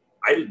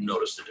I didn't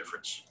notice the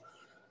difference.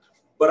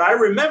 But I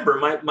remember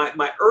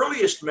my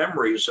earliest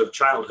memories of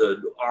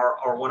childhood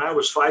are when I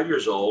was 5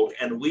 years old,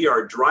 and we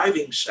are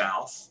driving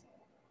south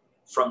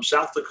from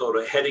South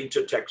Dakota heading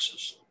to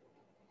Texas.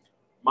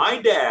 My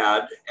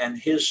dad and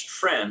his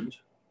friend,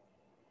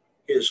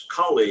 his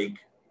colleague,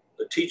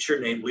 a teacher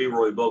named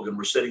Leroy Bogan,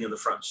 were sitting in the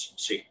front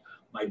seat.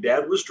 My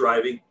dad was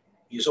driving.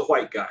 He's a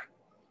white guy.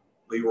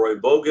 Leroy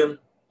Bogan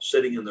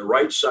sitting in the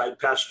right side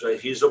passenger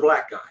side. He's a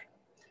black guy.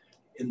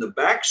 In the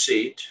back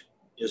seat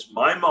is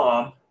my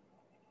mom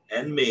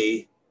and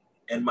me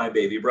and my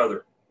baby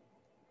brother.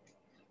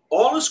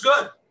 All is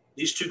good.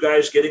 These two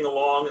guys getting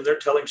along, and they're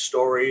telling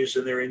stories,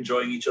 and they're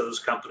enjoying each other's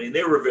company. And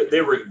they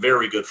were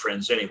very good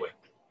friends anyway.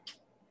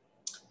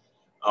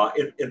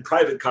 In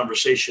private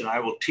conversation, I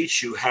will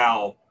teach you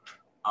how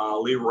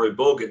Leroy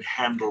Bogan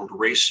handled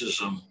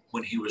racism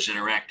when he was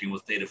interacting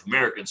with Native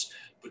Americans,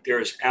 but there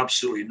is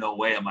absolutely no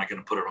way am I going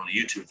to put it on a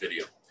YouTube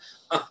video.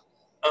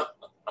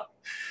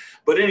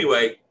 But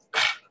anyway,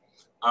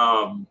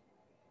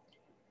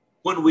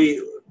 when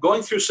we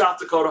going through South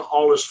Dakota,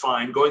 all is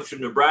fine. Going through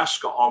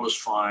Nebraska, all is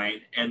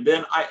fine. And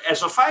then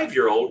as a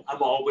 5-year-old,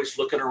 I'm always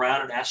looking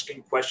around and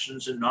asking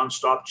questions and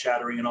nonstop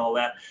chattering and all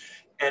that.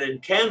 And in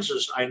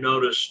Kansas, I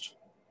noticed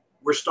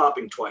we're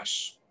stopping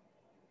twice.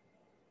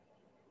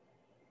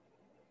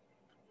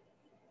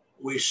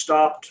 We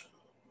stopped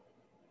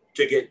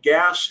to get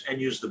gas and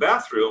use the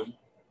bathroom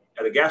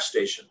at a gas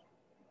station.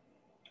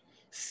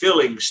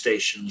 Filling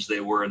stations they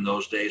were in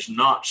those days,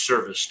 not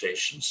service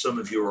stations. Some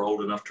of you are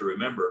old enough to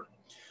remember.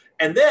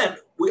 And then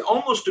we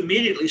almost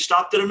immediately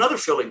stopped at another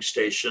filling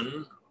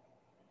station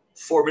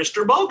for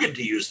Mr. Bogan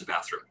to use the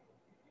bathroom.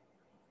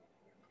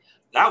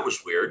 That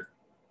was weird.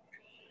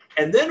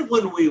 And then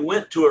when we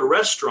went to a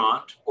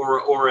restaurant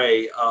or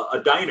a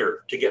diner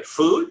to get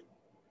food,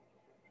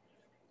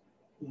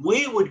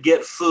 we would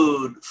get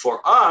food for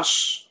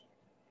us,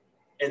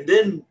 and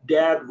then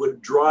Dad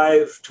would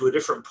drive to a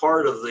different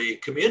part of the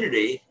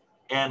community,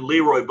 and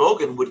Leroy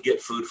Bogan would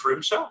get food for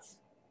himself.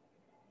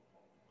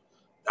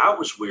 That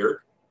was weird.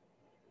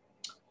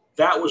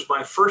 That was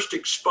my first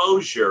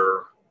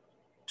exposure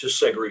to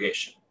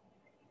segregation.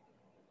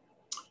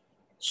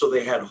 So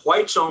they had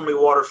whites only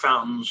water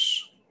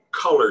fountains,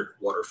 colored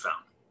water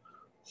fountain.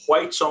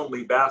 Whites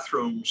only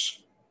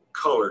bathrooms,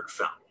 colored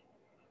fountain.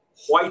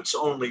 Whites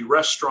only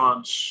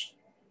restaurants,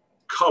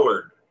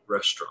 colored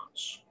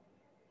restaurants.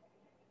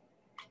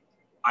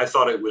 I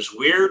thought it was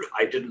weird.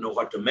 I didn't know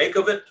what to make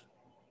of it.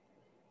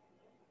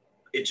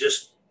 It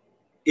just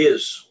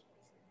is.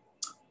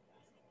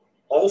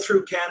 All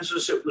through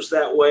Kansas, it was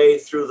that way.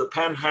 Through the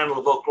panhandle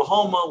of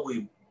Oklahoma,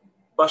 we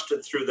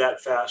busted through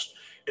that fast.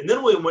 And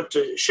then we went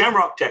to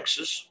Shamrock,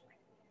 Texas,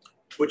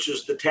 which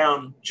is the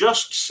town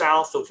just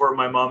south of where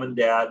my mom and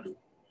dad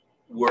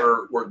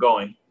were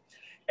going.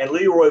 And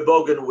Leroy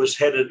Bogan was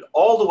headed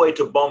all the way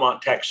to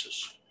Beaumont,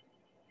 Texas,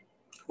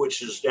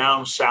 which is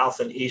down south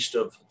and east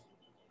of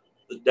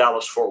the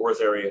Dallas-Fort Worth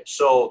area.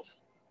 So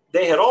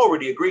they had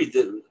already agreed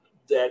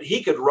that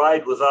he could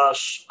ride with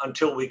us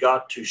until we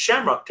got to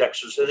Shamrock,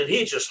 Texas, and then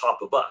he'd just hop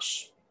a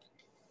bus.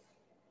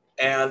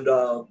 And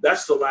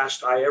that's the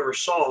last I ever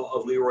saw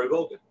of Leroy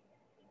Bogan.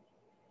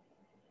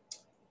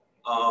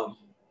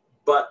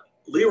 But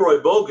Leroy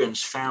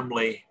Bogan's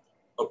family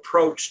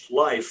approached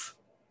life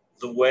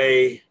the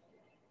way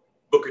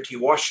Booker T.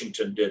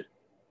 Washington did.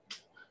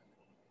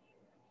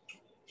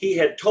 He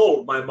had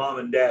told my mom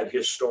and dad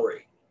his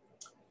story.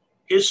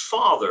 His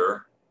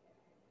father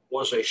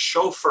was a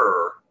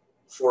chauffeur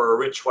for a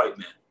rich white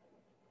man.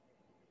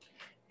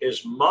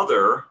 His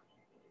mother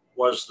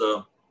was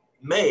the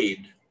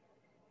maid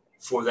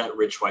for that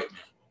rich white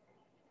man.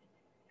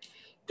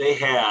 They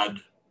had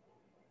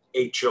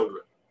 8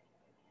 children.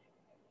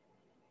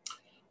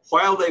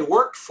 While they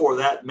worked for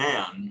that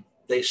man,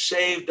 they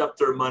saved up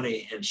their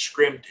money and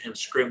scrimped and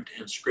scrimped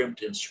and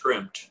scrimped and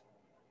scrimped.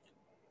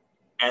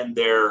 And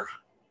their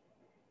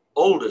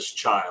oldest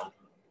child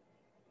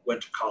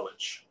went to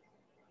college.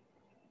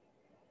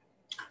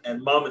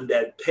 And mom and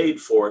dad paid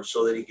for it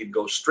so that he could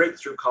go straight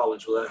through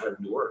college without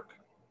having to work.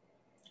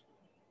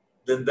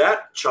 Then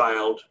that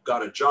child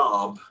got a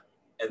job,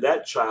 and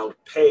that child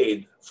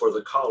paid for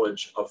the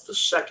college of the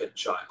second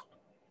child.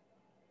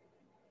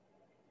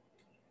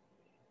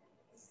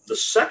 The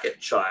second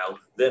child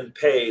then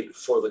paid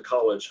for the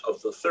college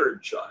of the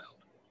third child.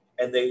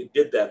 And they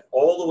did that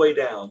all the way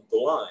down the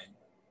line.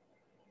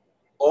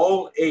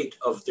 All 8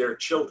 of their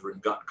children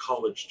got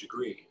college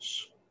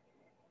degrees.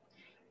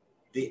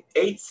 The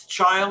 8th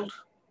child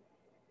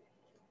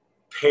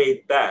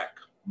paid back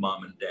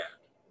mom and dad.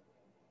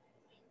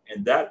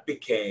 And that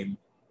became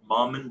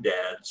mom and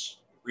dad's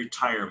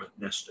retirement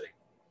nest egg.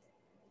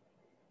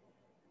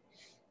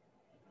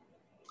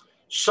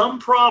 Some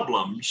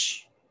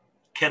problems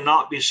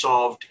cannot be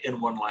solved in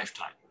one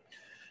lifetime.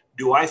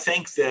 Do I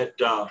think that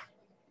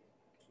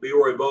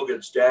Leroy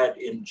Bogan's dad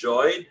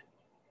enjoyed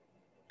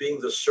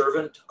being the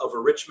servant of a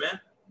rich man?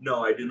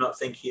 No, I do not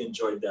think he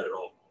enjoyed that at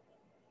all.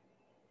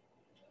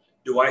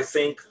 Do I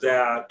think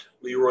that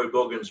Leroy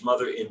Bogan's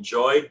mother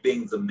enjoyed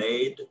being the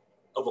maid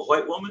of a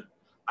white woman?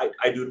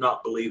 I do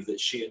not believe that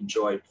she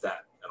enjoyed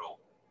that at all.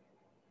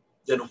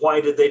 Then why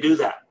did they do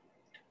that?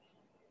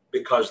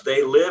 Because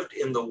they lived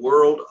in the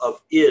world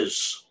of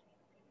is.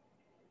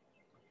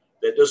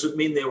 That doesn't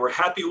mean they were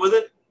happy with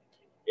it.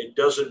 It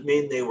doesn't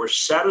mean they were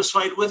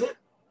satisfied with it.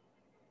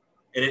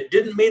 And it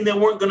didn't mean they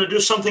weren't going to do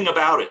something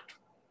about it.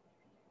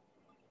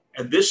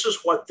 And this is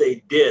what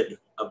they did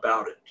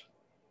about it.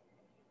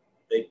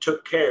 They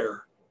took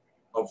care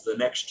of the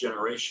next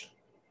generation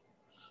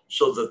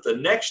so that the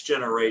next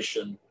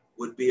generation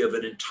would be of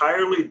an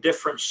entirely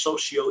different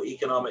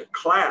socioeconomic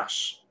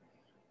class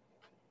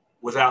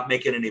without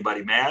making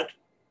anybody mad,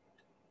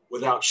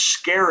 without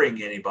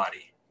scaring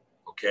anybody,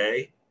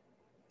 okay?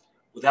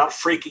 Without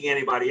freaking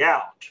anybody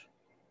out.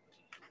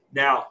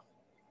 Now,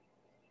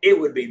 it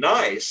would be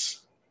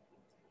nice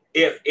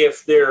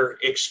if their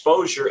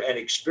exposure and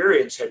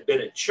experience had been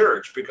at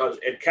church, because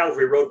at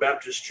Calvary Road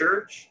Baptist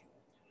Church,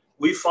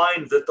 we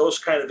find that those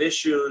kind of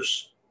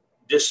issues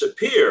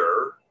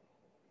disappear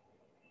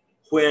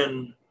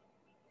when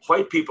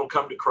white people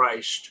come to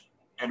Christ,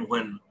 and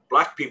when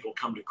Black people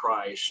come to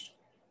Christ,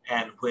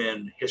 and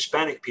when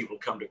Hispanic people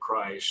come to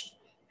Christ,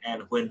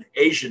 and when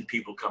Asian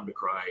people come to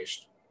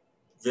Christ.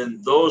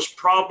 Then those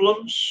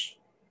problems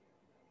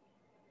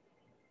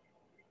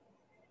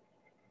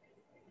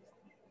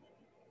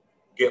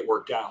get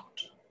worked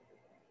out.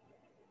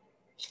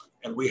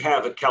 And we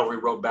have at Calvary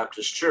Road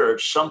Baptist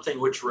Church something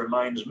which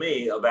reminds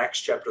me of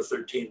Acts chapter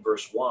 13,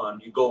 verse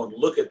 1. You go and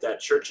look at that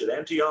church at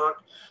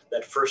Antioch,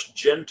 that first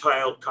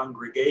Gentile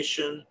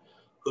congregation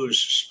whose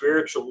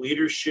spiritual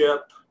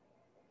leadership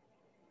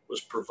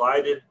was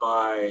provided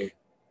by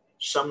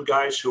some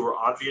guys who were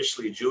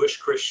obviously Jewish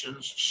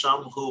Christians,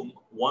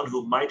 one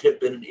who might have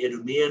been an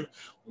Idumean,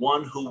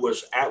 one who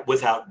was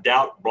without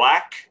doubt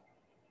Black,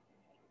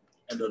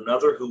 and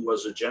another who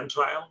was a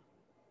Gentile.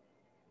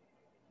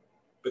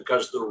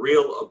 Because the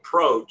real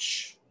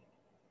approach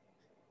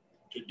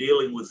to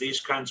dealing with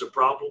these kinds of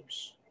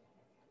problems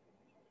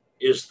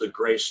is the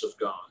grace of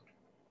God.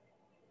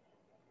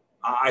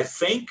 I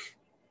think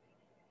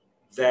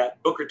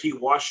that Booker T.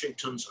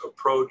 Washington's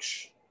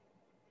approach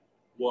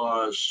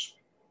was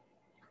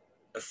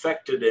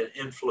affected and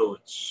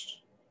influenced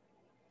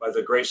by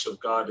the grace of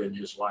God in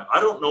his life. I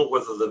don't know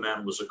whether the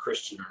man was a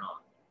Christian or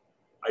not.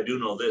 I do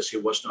know this: he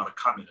was not a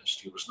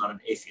communist. He was not an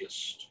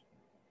atheist,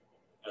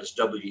 as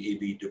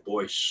W.E.B. Du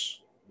Bois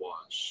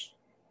was.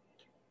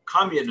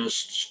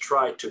 Communists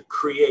try to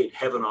create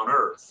heaven on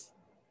earth,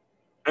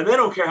 and they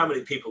don't care how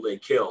many people they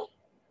kill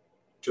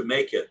to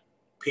make it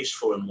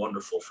peaceful and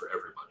wonderful for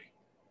everybody.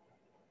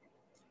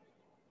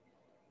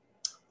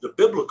 The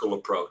biblical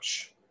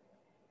approach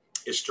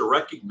is to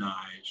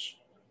recognize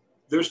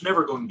there's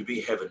never going to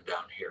be heaven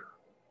down here.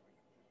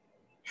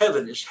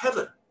 Heaven is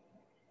heaven.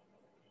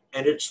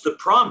 And it's the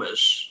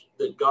promise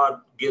that God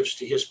gives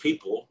to his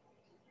people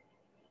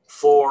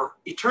for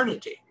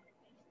eternity.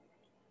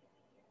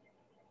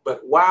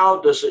 But wow,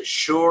 does it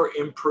sure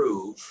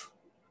improve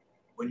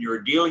when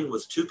you're dealing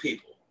with two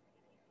people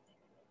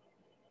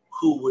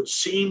who would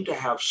seem to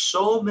have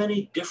so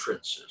many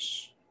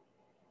differences.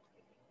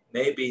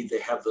 Maybe they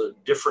have a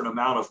different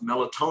amount of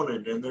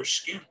melatonin in their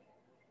skin.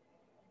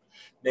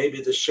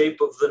 Maybe the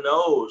shape of the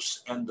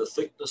nose and the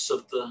thickness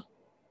of the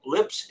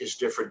lips is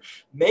different.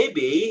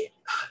 Maybe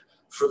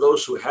for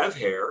those who have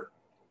hair,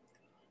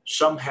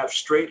 some have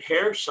straight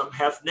hair, some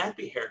have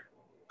nappy hair.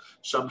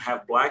 Some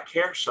have black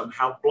hair, some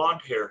have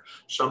blonde hair.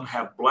 Some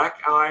have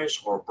black eyes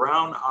or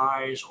brown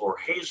eyes or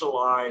hazel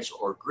eyes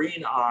or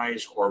green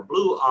eyes or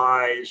blue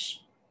eyes.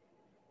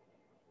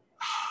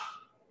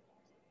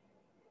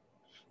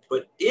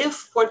 But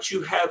if what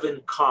you have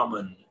in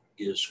common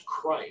is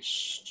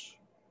Christ,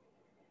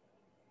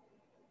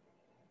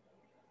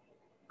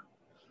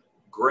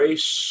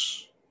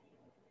 grace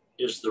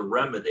is the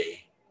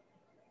remedy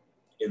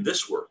in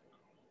this world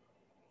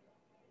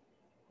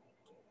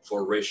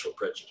for racial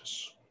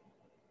prejudice.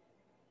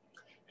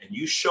 And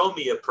you show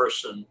me a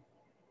person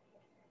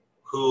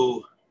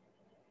who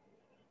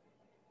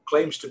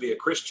claims to be a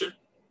Christian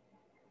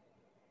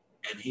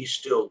and he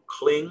still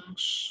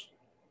clings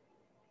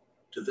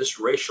to this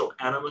racial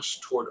animus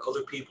toward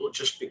other people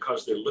just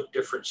because they look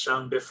different,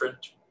 sound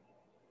different.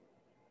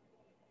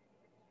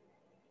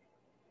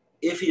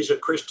 If he's a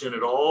Christian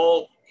at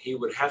all, he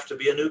would have to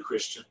be a new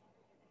Christian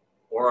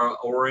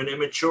or an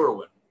immature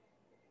one.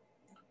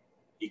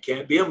 He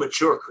can't be a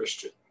mature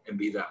Christian and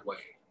be that way.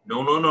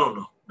 No.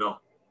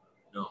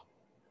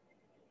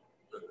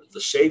 The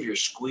Savior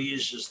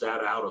squeezes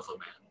that out of a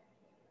man.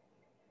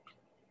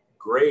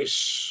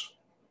 Grace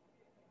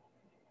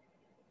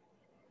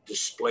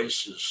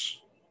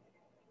displaces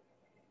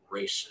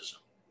racism.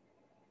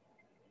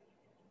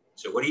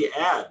 So what do you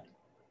add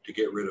to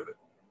get rid of it?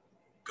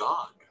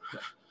 God.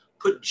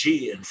 Put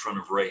G in front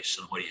of race,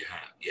 and what do you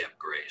have? You have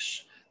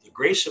grace. The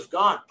grace of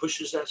God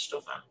pushes that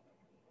stuff out.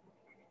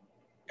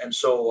 And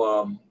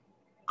so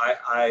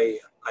I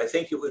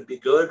think it would be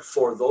good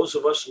for those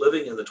of us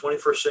living in the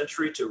 21st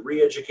century to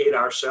re-educate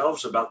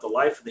ourselves about the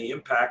life and the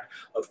impact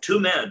of two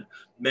men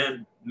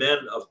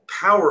of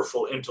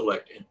powerful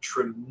intellect and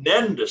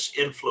tremendous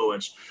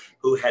influence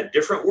who had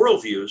different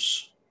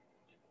worldviews,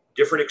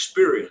 different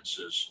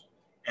experiences,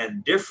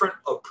 and different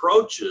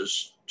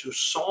approaches to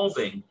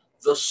solving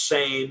the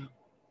same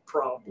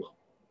problem.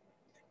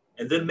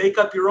 And then make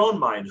up your own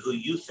mind who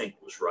you think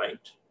was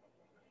right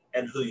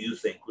and who you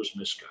think was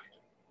misguided.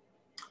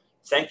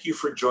 Thank you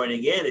for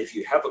joining in. If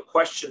you have a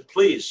question,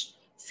 please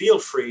feel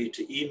free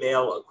to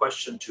email a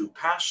question to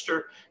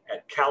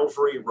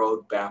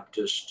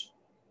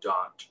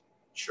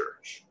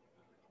pastor@calvaryroadbaptist.church.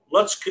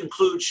 let's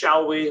conclude,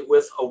 shall we,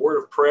 with a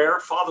word of prayer.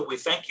 Father, we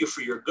thank you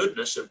for your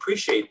goodness and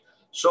appreciate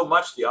so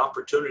much the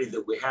opportunity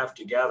that we have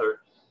to gather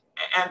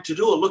and to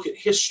do a look at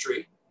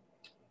history.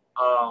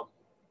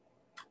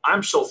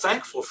 I'm so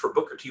thankful for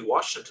Booker T.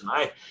 Washington.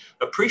 I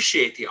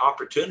appreciate the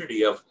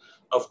opportunity of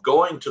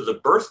going to the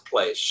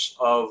birthplace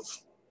of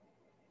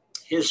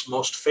his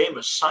most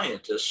famous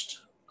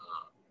scientist,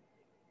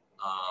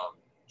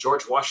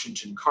 George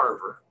Washington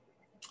Carver,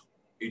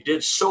 who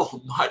did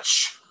so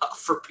much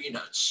for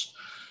peanuts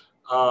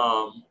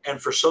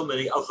and for so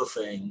many other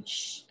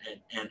things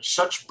and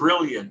such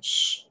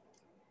brilliance.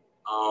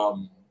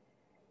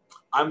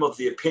 I'm of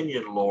the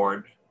opinion,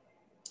 Lord,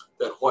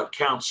 that what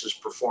counts is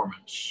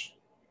performance.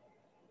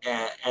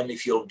 And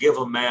if you'll give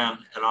a man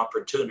an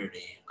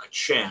opportunity, a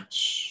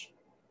chance,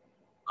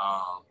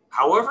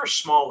 however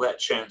small that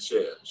chance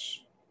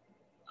is,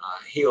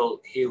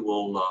 he'll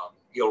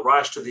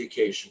rise to the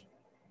occasion.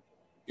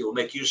 He will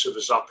make use of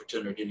his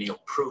opportunity and he'll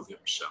prove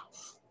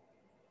himself.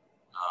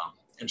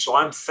 And so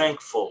I'm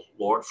thankful,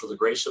 Lord, for the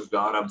grace of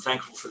God. I'm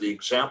thankful for the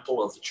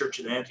example of the church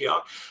in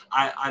Antioch.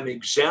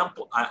 I'm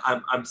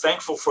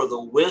thankful for the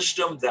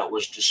wisdom that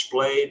was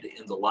displayed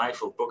in the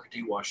life of Booker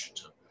T.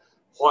 Washington.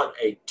 What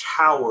a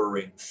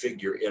towering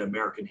figure in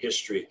American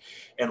history,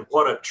 and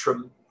what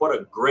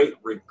a great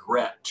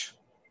regret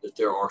that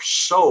there are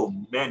so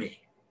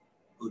many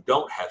who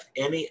don't have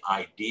any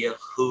idea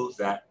who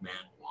that man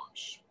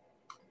was.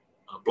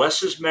 Bless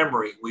his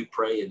memory, we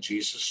pray in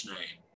Jesus' name.